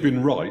 had they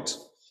been right,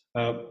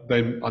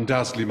 then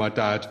undoubtedly my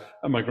dad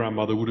and my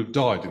grandmother would have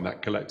died in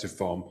that collective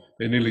farm.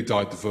 They nearly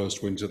died the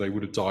first winter. They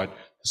would have died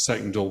the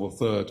second or the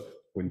third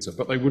winter.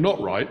 But they were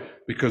not right,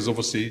 because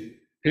obviously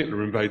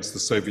Hitler invades the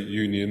Soviet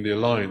Union, the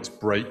alliance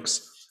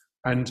breaks,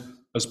 and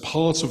as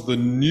part of the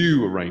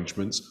new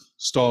arrangements,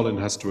 Stalin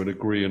has to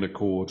agree and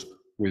accord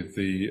with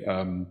the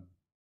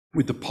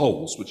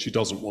Poles, which he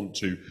doesn't want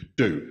to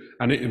do.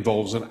 And it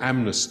involves an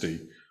amnesty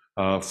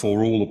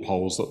for all the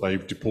Poles that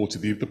they've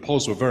deported. The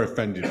Poles were very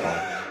offended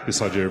by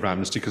this idea of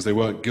amnesty because they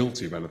weren't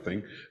guilty of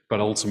anything, but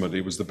ultimately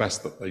it was the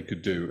best that they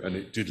could do, and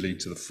it did lead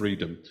to the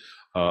freedom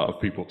of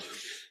people.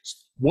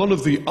 One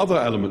of the other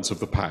elements of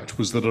the pact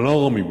was that an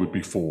army would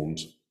be formed,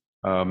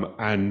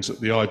 and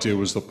the idea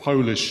was the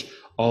Polish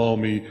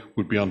army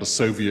would be under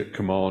Soviet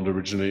command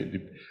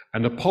originally,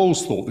 and the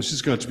Poles thought this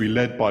is going to be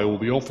led by all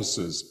the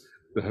officers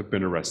that have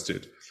been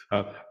arrested.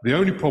 The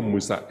only problem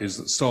with that is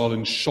that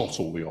Stalin shot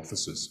all the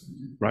officers,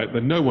 right?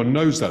 But no one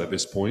knows that at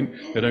this point.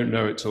 They don't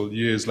know it till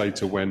years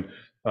later when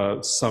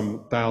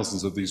some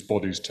thousands of these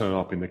bodies turn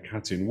up in the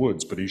Katyn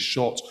woods, but he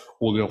shot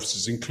all the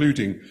officers,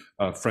 including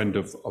a friend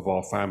of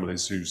our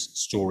family's whose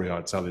story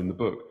I tell in the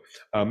book.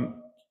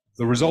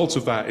 The result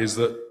of that is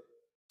that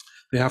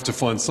they have to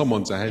find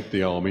someone to head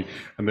the army,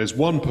 and there's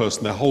one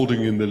person they're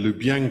holding in the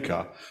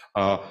Lubyanka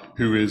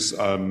who is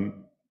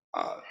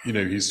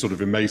he's sort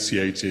of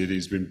emaciated,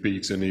 he's been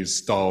beaten, he's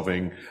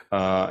starving,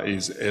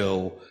 he's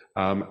ill,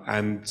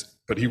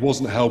 but he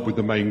wasn't held with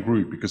the main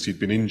group because he'd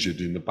been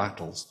injured in the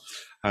battles.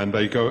 And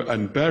they go,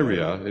 and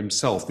Beria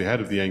himself, the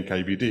head of the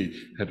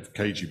NKVD, head of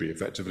KGB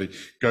effectively,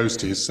 goes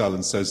to his cell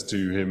and says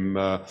to him,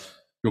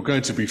 you're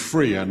going to be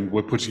free and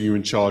we're putting you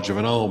in charge of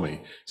an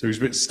army. So he's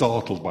a bit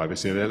startled by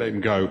this. They let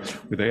him go,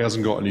 but he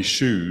hasn't got any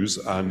shoes,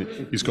 and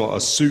he's got a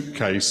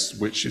suitcase,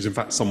 which is in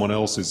fact someone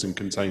else's and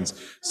contains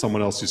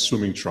someone else's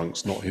swimming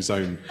trunks, not his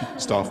own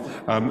stuff.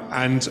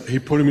 And he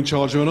put him in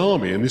charge of an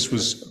army, and this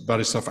was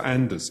Borisov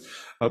Anders.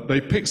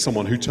 They picked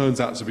someone who turns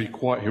out to be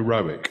quite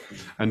heroic.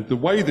 And the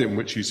way in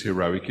which he's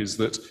heroic is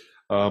that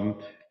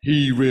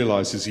he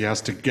realizes he has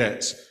to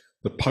get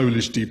the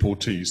Polish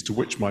deportees, to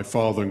which my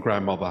father and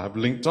grandmother have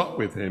linked up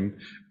with him,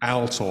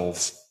 out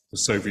of the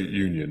Soviet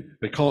Union.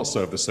 They can't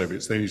serve the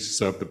Soviets, they need to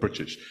serve the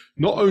British.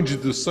 Not only do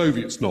the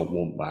Soviets not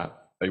want that,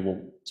 they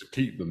want to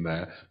keep them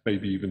there,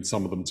 maybe even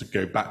some of them to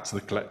go back to the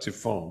collective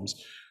farms.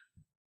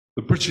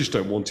 The British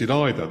don't want it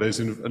either. There's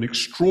an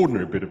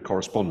extraordinary bit of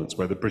correspondence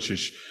where the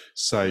British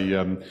say,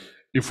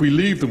 if we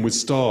leave them with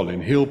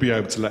Stalin, he'll be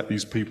able to let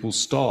these people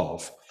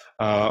starve.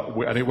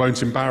 And it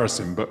won't embarrass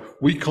him, but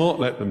we can't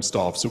let them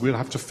starve, so we'll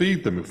have to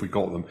feed them if we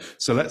got them.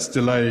 So let's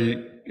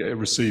delay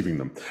receiving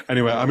them.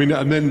 Anyway, I mean,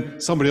 and then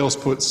somebody else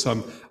puts,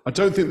 I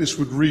don't think this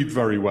would read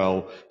very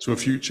well to a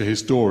future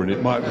historian.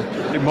 It might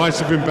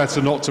have been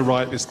better not to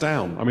write this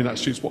down. I mean,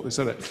 that's just what they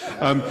said it.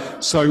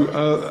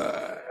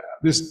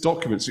 This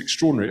document's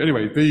extraordinary.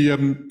 Anyway,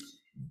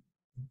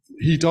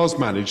 he does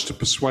manage to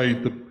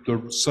persuade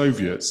the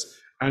Soviets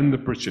and the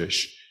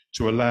British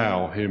to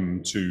allow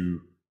him to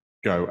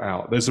go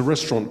out. There's a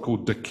restaurant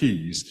called The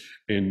Keys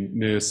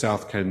near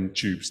South Ken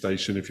Tube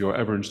Station, if you're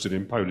ever interested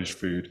in Polish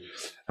food.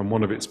 And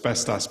one of its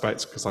best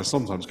aspects, because I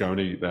sometimes go and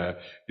eat there,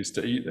 is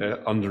to eat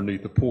there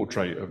underneath the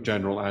portrait of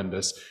General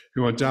Anders,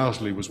 who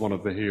undoubtedly was one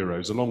of the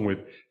heroes, along with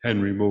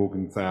Henry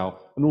Morgenthau,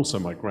 and also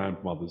my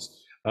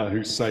grandmother's,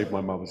 who saved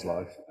my mother's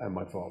life and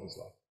my father's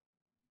life.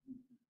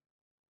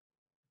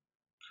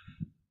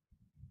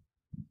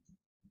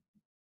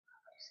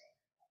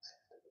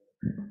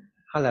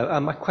 Hello,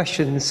 my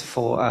question's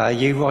for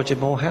you, Roger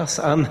Moorhouse.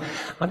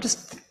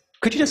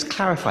 Could you just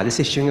clarify this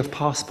issuing of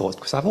passports?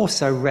 Because I've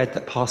also read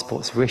that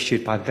passports were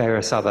issued by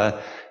various other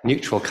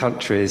neutral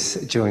countries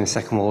during the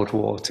Second World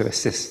War to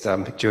assist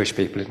Jewish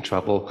people in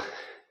trouble,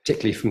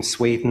 particularly from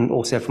Sweden,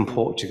 also from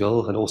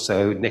Portugal, and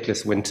also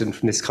Nicholas Winton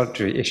from this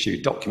country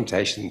issued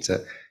documentation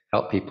to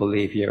help people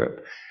leave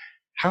Europe.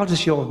 How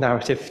does your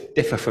narrative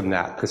differ from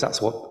that? Because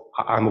that's what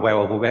I'm aware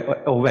of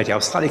already. I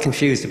was slightly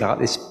confused about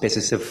this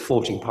business of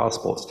forging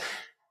passports.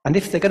 And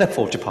if they're going to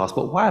forge a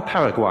passport, why a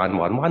Paraguayan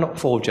one? Why not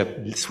forge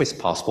a Swiss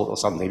passport or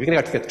something? If you're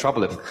going to go to the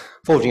trouble of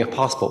forging a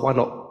passport, why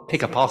not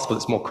pick a passport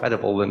that's more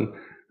credible than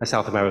a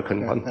South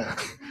American one?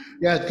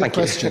 Yeah, good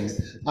question.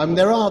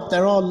 There are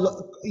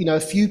a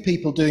few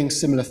people doing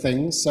similar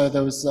things. So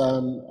there was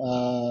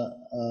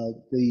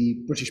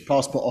the British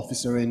passport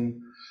officer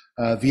in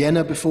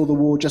Vienna before the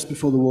war, just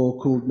before the war,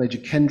 called Major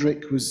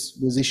Kendrick,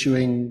 was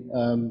issuing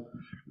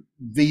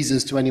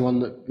visas to anyone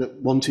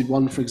that wanted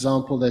one, for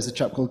example. There's a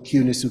chap called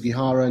Kyu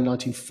Sugihara in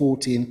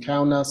 1940 in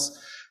Kaunas,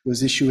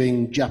 was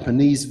issuing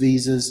Japanese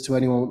visas to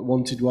anyone that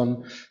wanted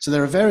one. So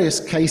there are various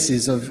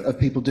cases of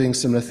people doing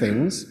similar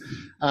things.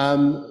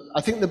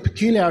 I think the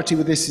peculiarity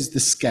with this is the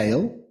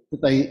scale,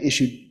 that they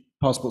issued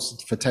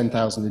passports for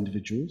 10,000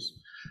 individuals.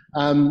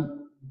 And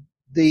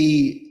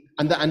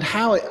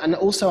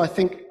also I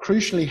think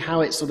crucially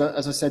how it sort of,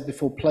 as I said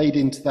before, played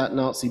into that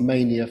Nazi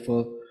mania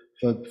for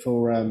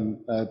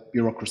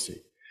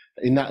bureaucracy,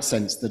 in that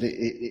sense that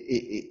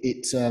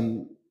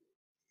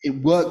it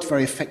worked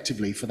very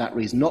effectively for that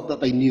reason. Not that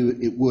they knew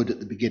it would at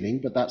the beginning,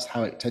 but that's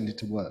how it tended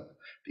to work.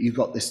 You've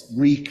got this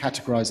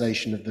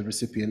recategorization of the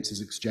recipients as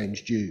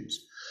exchange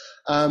Jews.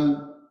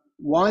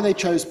 Why they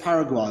chose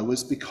Paraguay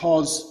was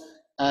because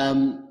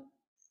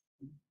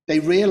they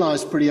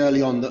realized pretty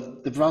early on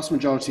that the vast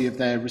majority of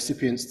their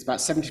recipients, about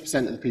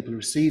 70% of the people who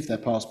received their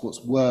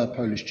passports, were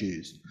Polish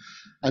Jews.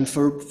 And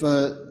for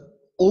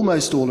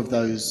almost all of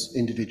those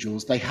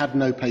individuals, they had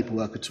no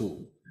paperwork at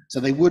all. So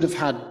they would have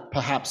had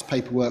perhaps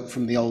paperwork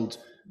from the old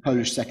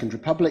Polish Second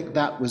Republic.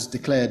 That was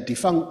declared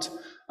defunct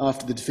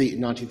after the defeat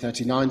in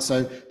 1939.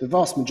 So the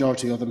vast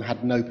majority of them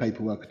had no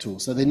paperwork at all.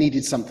 So they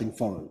needed something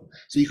foreign.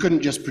 So you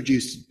couldn't just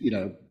produce,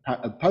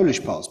 a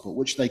Polish passport,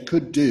 which they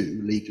could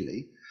do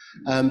legally.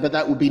 But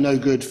that would be no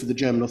good for the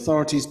German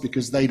authorities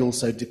because they'd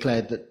also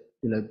declared that,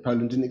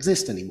 Poland didn't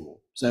exist anymore.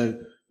 So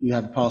you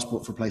have a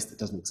passport for a place that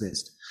doesn't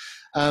exist.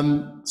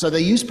 So they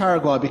used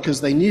Paraguay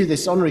because they knew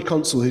this honorary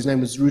consul, whose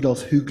name was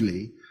Rudolf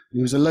Hügli.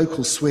 He was a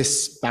local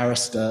Swiss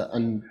barrister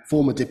and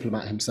former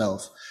diplomat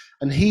himself.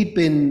 And he'd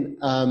been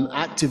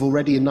active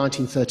already in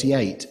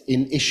 1938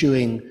 in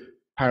issuing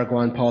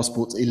Paraguayan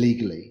passports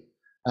illegally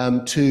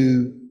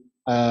to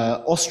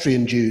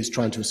Austrian Jews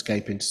trying to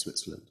escape into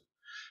Switzerland.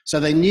 So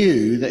they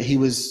knew that he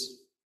was,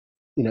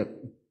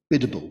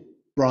 biddable,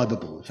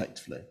 bribable,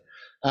 effectively.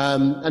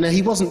 And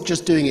he wasn't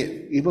just doing it,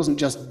 it wasn't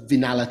just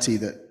venality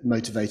that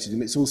motivated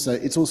him, it's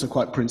also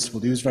quite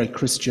principled. He was very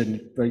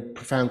Christian, very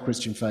profound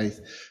Christian faith.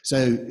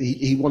 So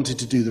he wanted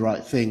to do the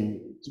right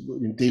thing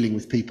in dealing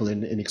with people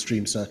in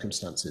extreme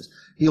circumstances.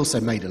 He also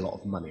made a lot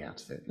of money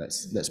out of it,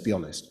 let's be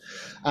honest.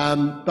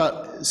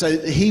 But so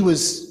he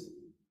was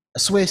a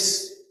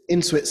Swiss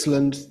in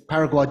Switzerland.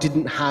 Paraguay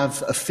didn't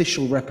have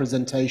official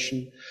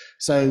representation.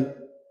 So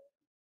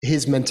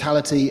his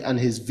mentality and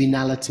his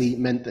venality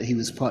meant that he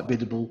was quite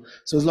biddable.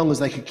 So as long as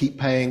they could keep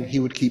paying, he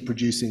would keep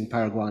producing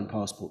Paraguayan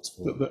passports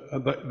for them.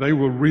 They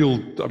were real,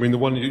 the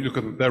one you look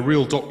at, they're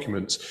real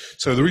documents.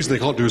 So the reason they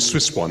can't do a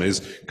Swiss one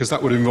is because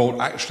that would involve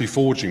actually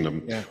forging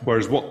them. Yeah.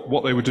 Whereas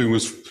what they were doing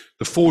was,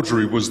 the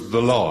forgery was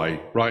the lie,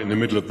 right in the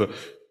middle of the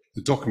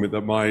document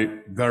that my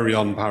very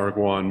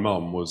un-Paraguayan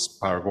mum was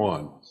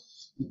Paraguayan.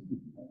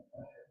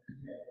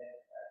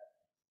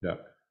 Yeah.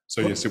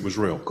 So yes, it was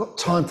real. I've got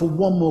time for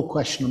one more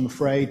question, I'm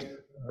afraid,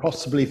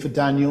 possibly for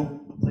Daniel.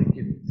 Take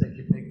your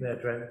pick there,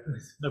 Dre.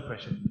 No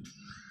pressure.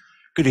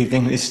 Good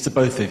evening, this is to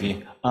both of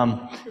you.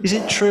 Is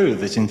it true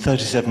that in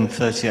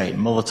 37-38,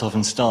 Molotov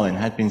and Stalin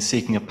had been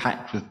seeking a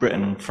pact with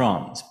Britain and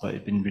France, but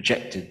had been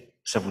rejected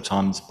several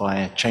times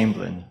by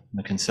Chamberlain and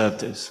the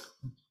Conservatives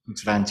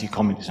because of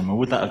anti-communism? Or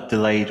would that have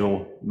delayed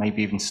or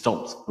maybe even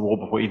stopped the war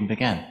before it even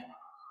began?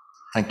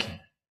 Thank you.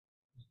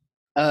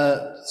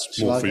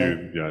 More for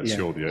you, yeah, it's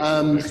your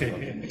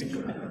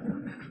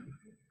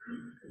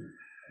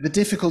the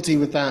difficulty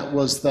with that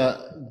was that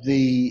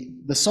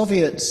the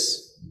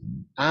Soviets,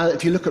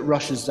 if you look at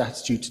Russia's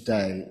attitude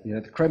today,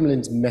 the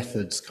Kremlin's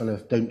methods kind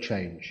of don't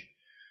change.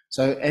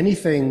 So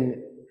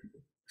anything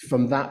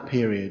from that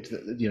period,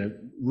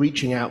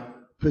 reaching out,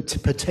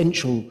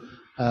 potential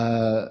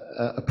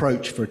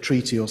approach for a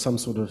treaty or some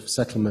sort of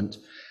settlement,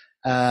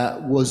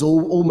 was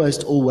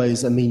almost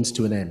always a means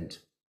to an end.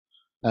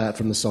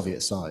 From the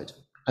Soviet side.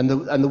 And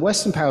the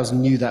Western powers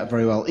knew that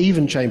very well.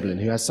 Even Chamberlain,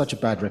 who has such a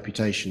bad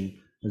reputation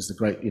as the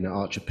great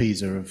Archer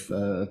Pisa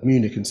of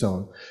Munich and so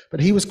on, but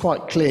he was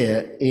quite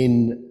clear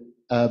in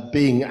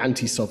being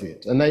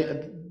anti-Soviet. And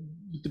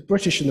the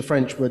British and the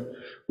French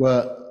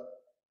were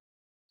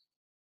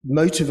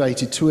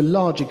motivated to a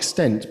large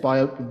extent by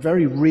a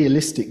very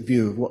realistic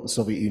view of what the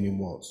Soviet Union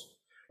was,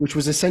 which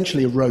was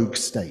essentially a rogue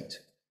state,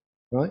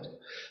 right?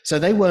 So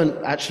they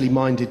weren't actually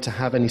minded to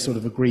have any sort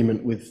of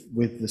agreement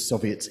with the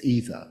Soviets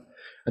either.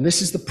 And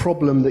this is the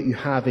problem that you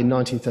have in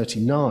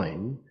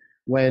 1939,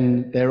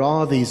 when there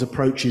are these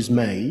approaches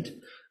made,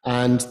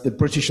 and the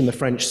British and the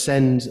French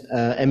send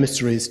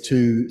emissaries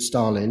to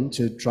Stalin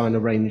to try and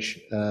arrange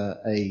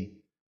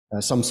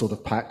some sort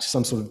of pact,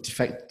 some sort of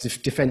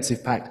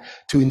defensive pact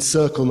to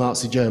encircle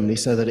Nazi Germany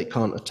so that it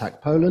can't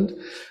attack Poland.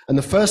 And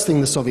the first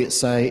thing the Soviets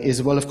say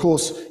is, well, of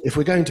course, if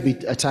we're going to be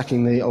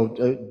attacking or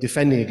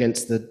defending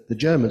against the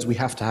Germans, we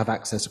have to have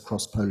access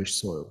across Polish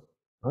soil,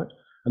 right?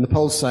 And the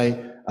Poles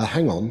say,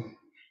 hang on,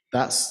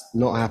 that's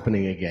not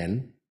happening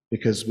again,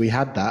 because we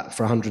had that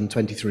for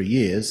 123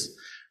 years.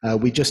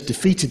 We just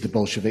defeated the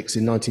Bolsheviks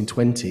in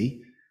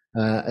 1920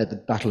 at the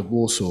Battle of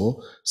Warsaw.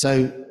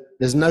 So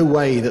there's no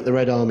way that the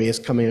Red Army is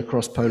coming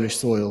across Polish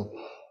soil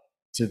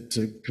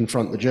to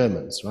confront the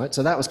Germans, right?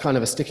 So that was kind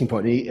of a sticking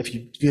point. If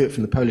you view it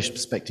from the Polish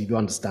perspective, you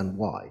understand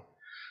why.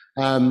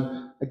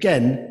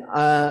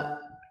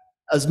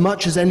 as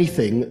much as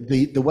anything,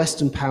 the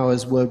Western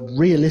powers were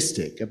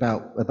realistic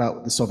about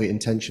the Soviet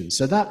intentions.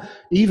 So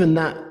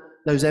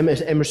those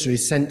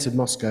emissaries sent to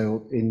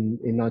Moscow in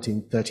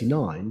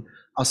 1939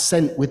 are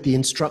sent with the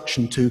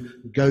instruction to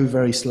go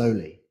very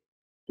slowly,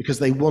 because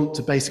they want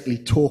to basically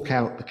talk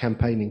out the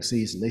campaigning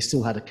season. They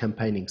still had a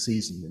campaigning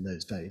season in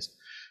those days,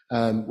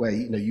 where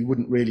you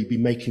wouldn't really be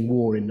making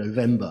war in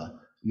November.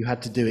 You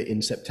had to do it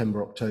in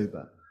September,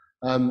 October.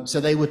 So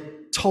they were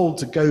told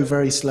to go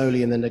very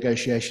slowly in the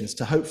negotiations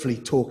to hopefully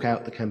talk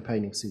out the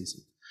campaigning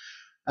season.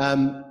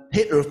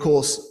 Hitler, of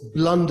course,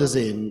 blunders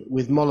in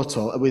with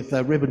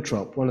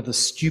Ribbentrop, one of the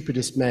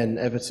stupidest men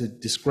ever to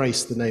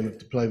disgrace the name of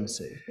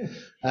diplomacy,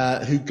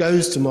 who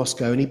goes to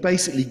Moscow, and he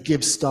basically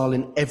gives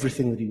Stalin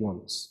everything that he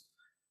wants.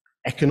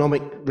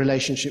 Economic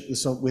relationship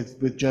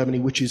with Germany,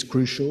 which is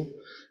crucial.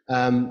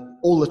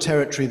 All the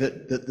territory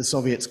that the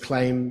Soviets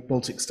claim,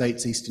 Baltic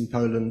states, Eastern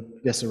Poland,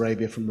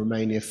 Bessarabia from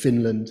Romania,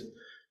 Finland,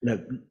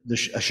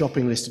 a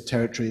shopping list of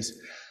territories.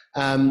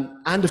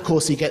 And of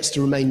course, he gets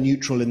to remain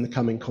neutral in the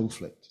coming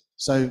conflict.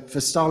 So for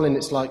Stalin,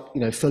 it's like,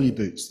 fill your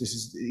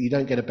boots. You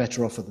don't get a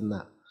better offer than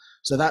that.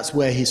 So that's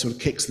where he sort of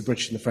kicks the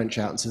British and the French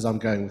out and says, I'm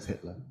going with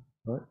Hitler.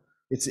 Right?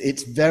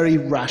 It's very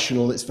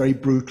rational, it's very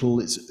brutal,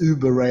 it's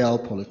uber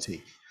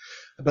realpolitik.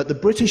 But the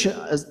British,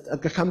 I'll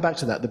come back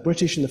to that, the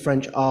British and the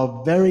French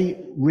are very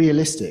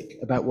realistic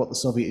about what the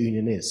Soviet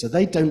Union is. So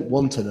they don't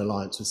want an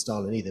alliance with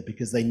Stalin either,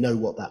 because they know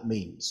what that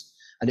means.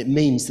 And it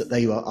means that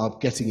they are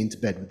getting into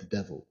bed with the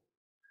devil.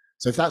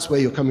 So if that's where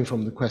you're coming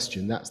from, the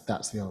question, that's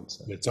the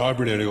answer. So I've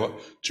really only got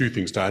two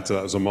things to add to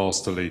that as a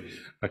masterly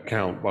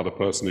account by the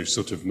person who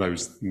sort of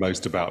knows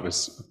most about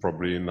this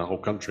probably in the whole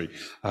country.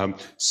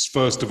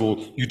 First of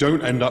all, you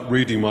don't end up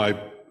reading my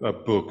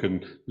book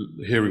and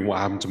hearing what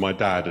happened to my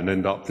dad and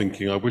end up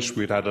thinking, I wish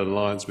we'd had an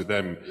alliance with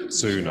them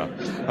sooner.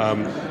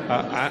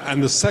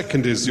 And the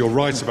second is, you're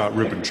right about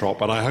Ribbentrop,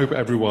 and I hope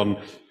everyone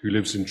who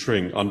lives in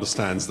Tring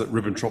understands that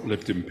Ribbentrop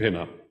lived in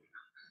Pinner.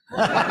 He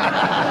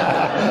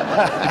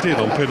did,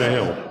 on Pinner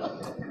Hill.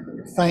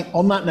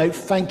 On that note,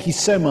 thank you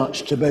so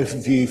much to both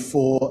of you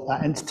for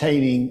that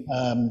entertaining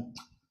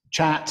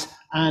chat,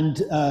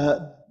 and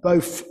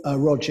both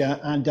Roger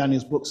and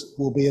Daniel's books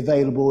will be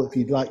available if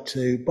you'd like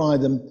to buy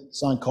them,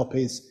 signed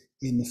copies,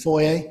 in the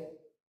foyer.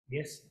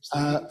 Yes,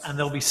 and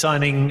they'll be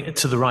signing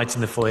to the right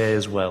in the foyer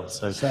as well.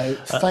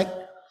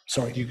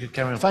 Sorry, you could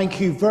carry on. Thank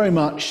you very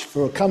much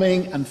for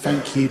coming, and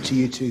thank you to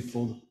you two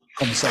for the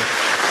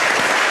conversation.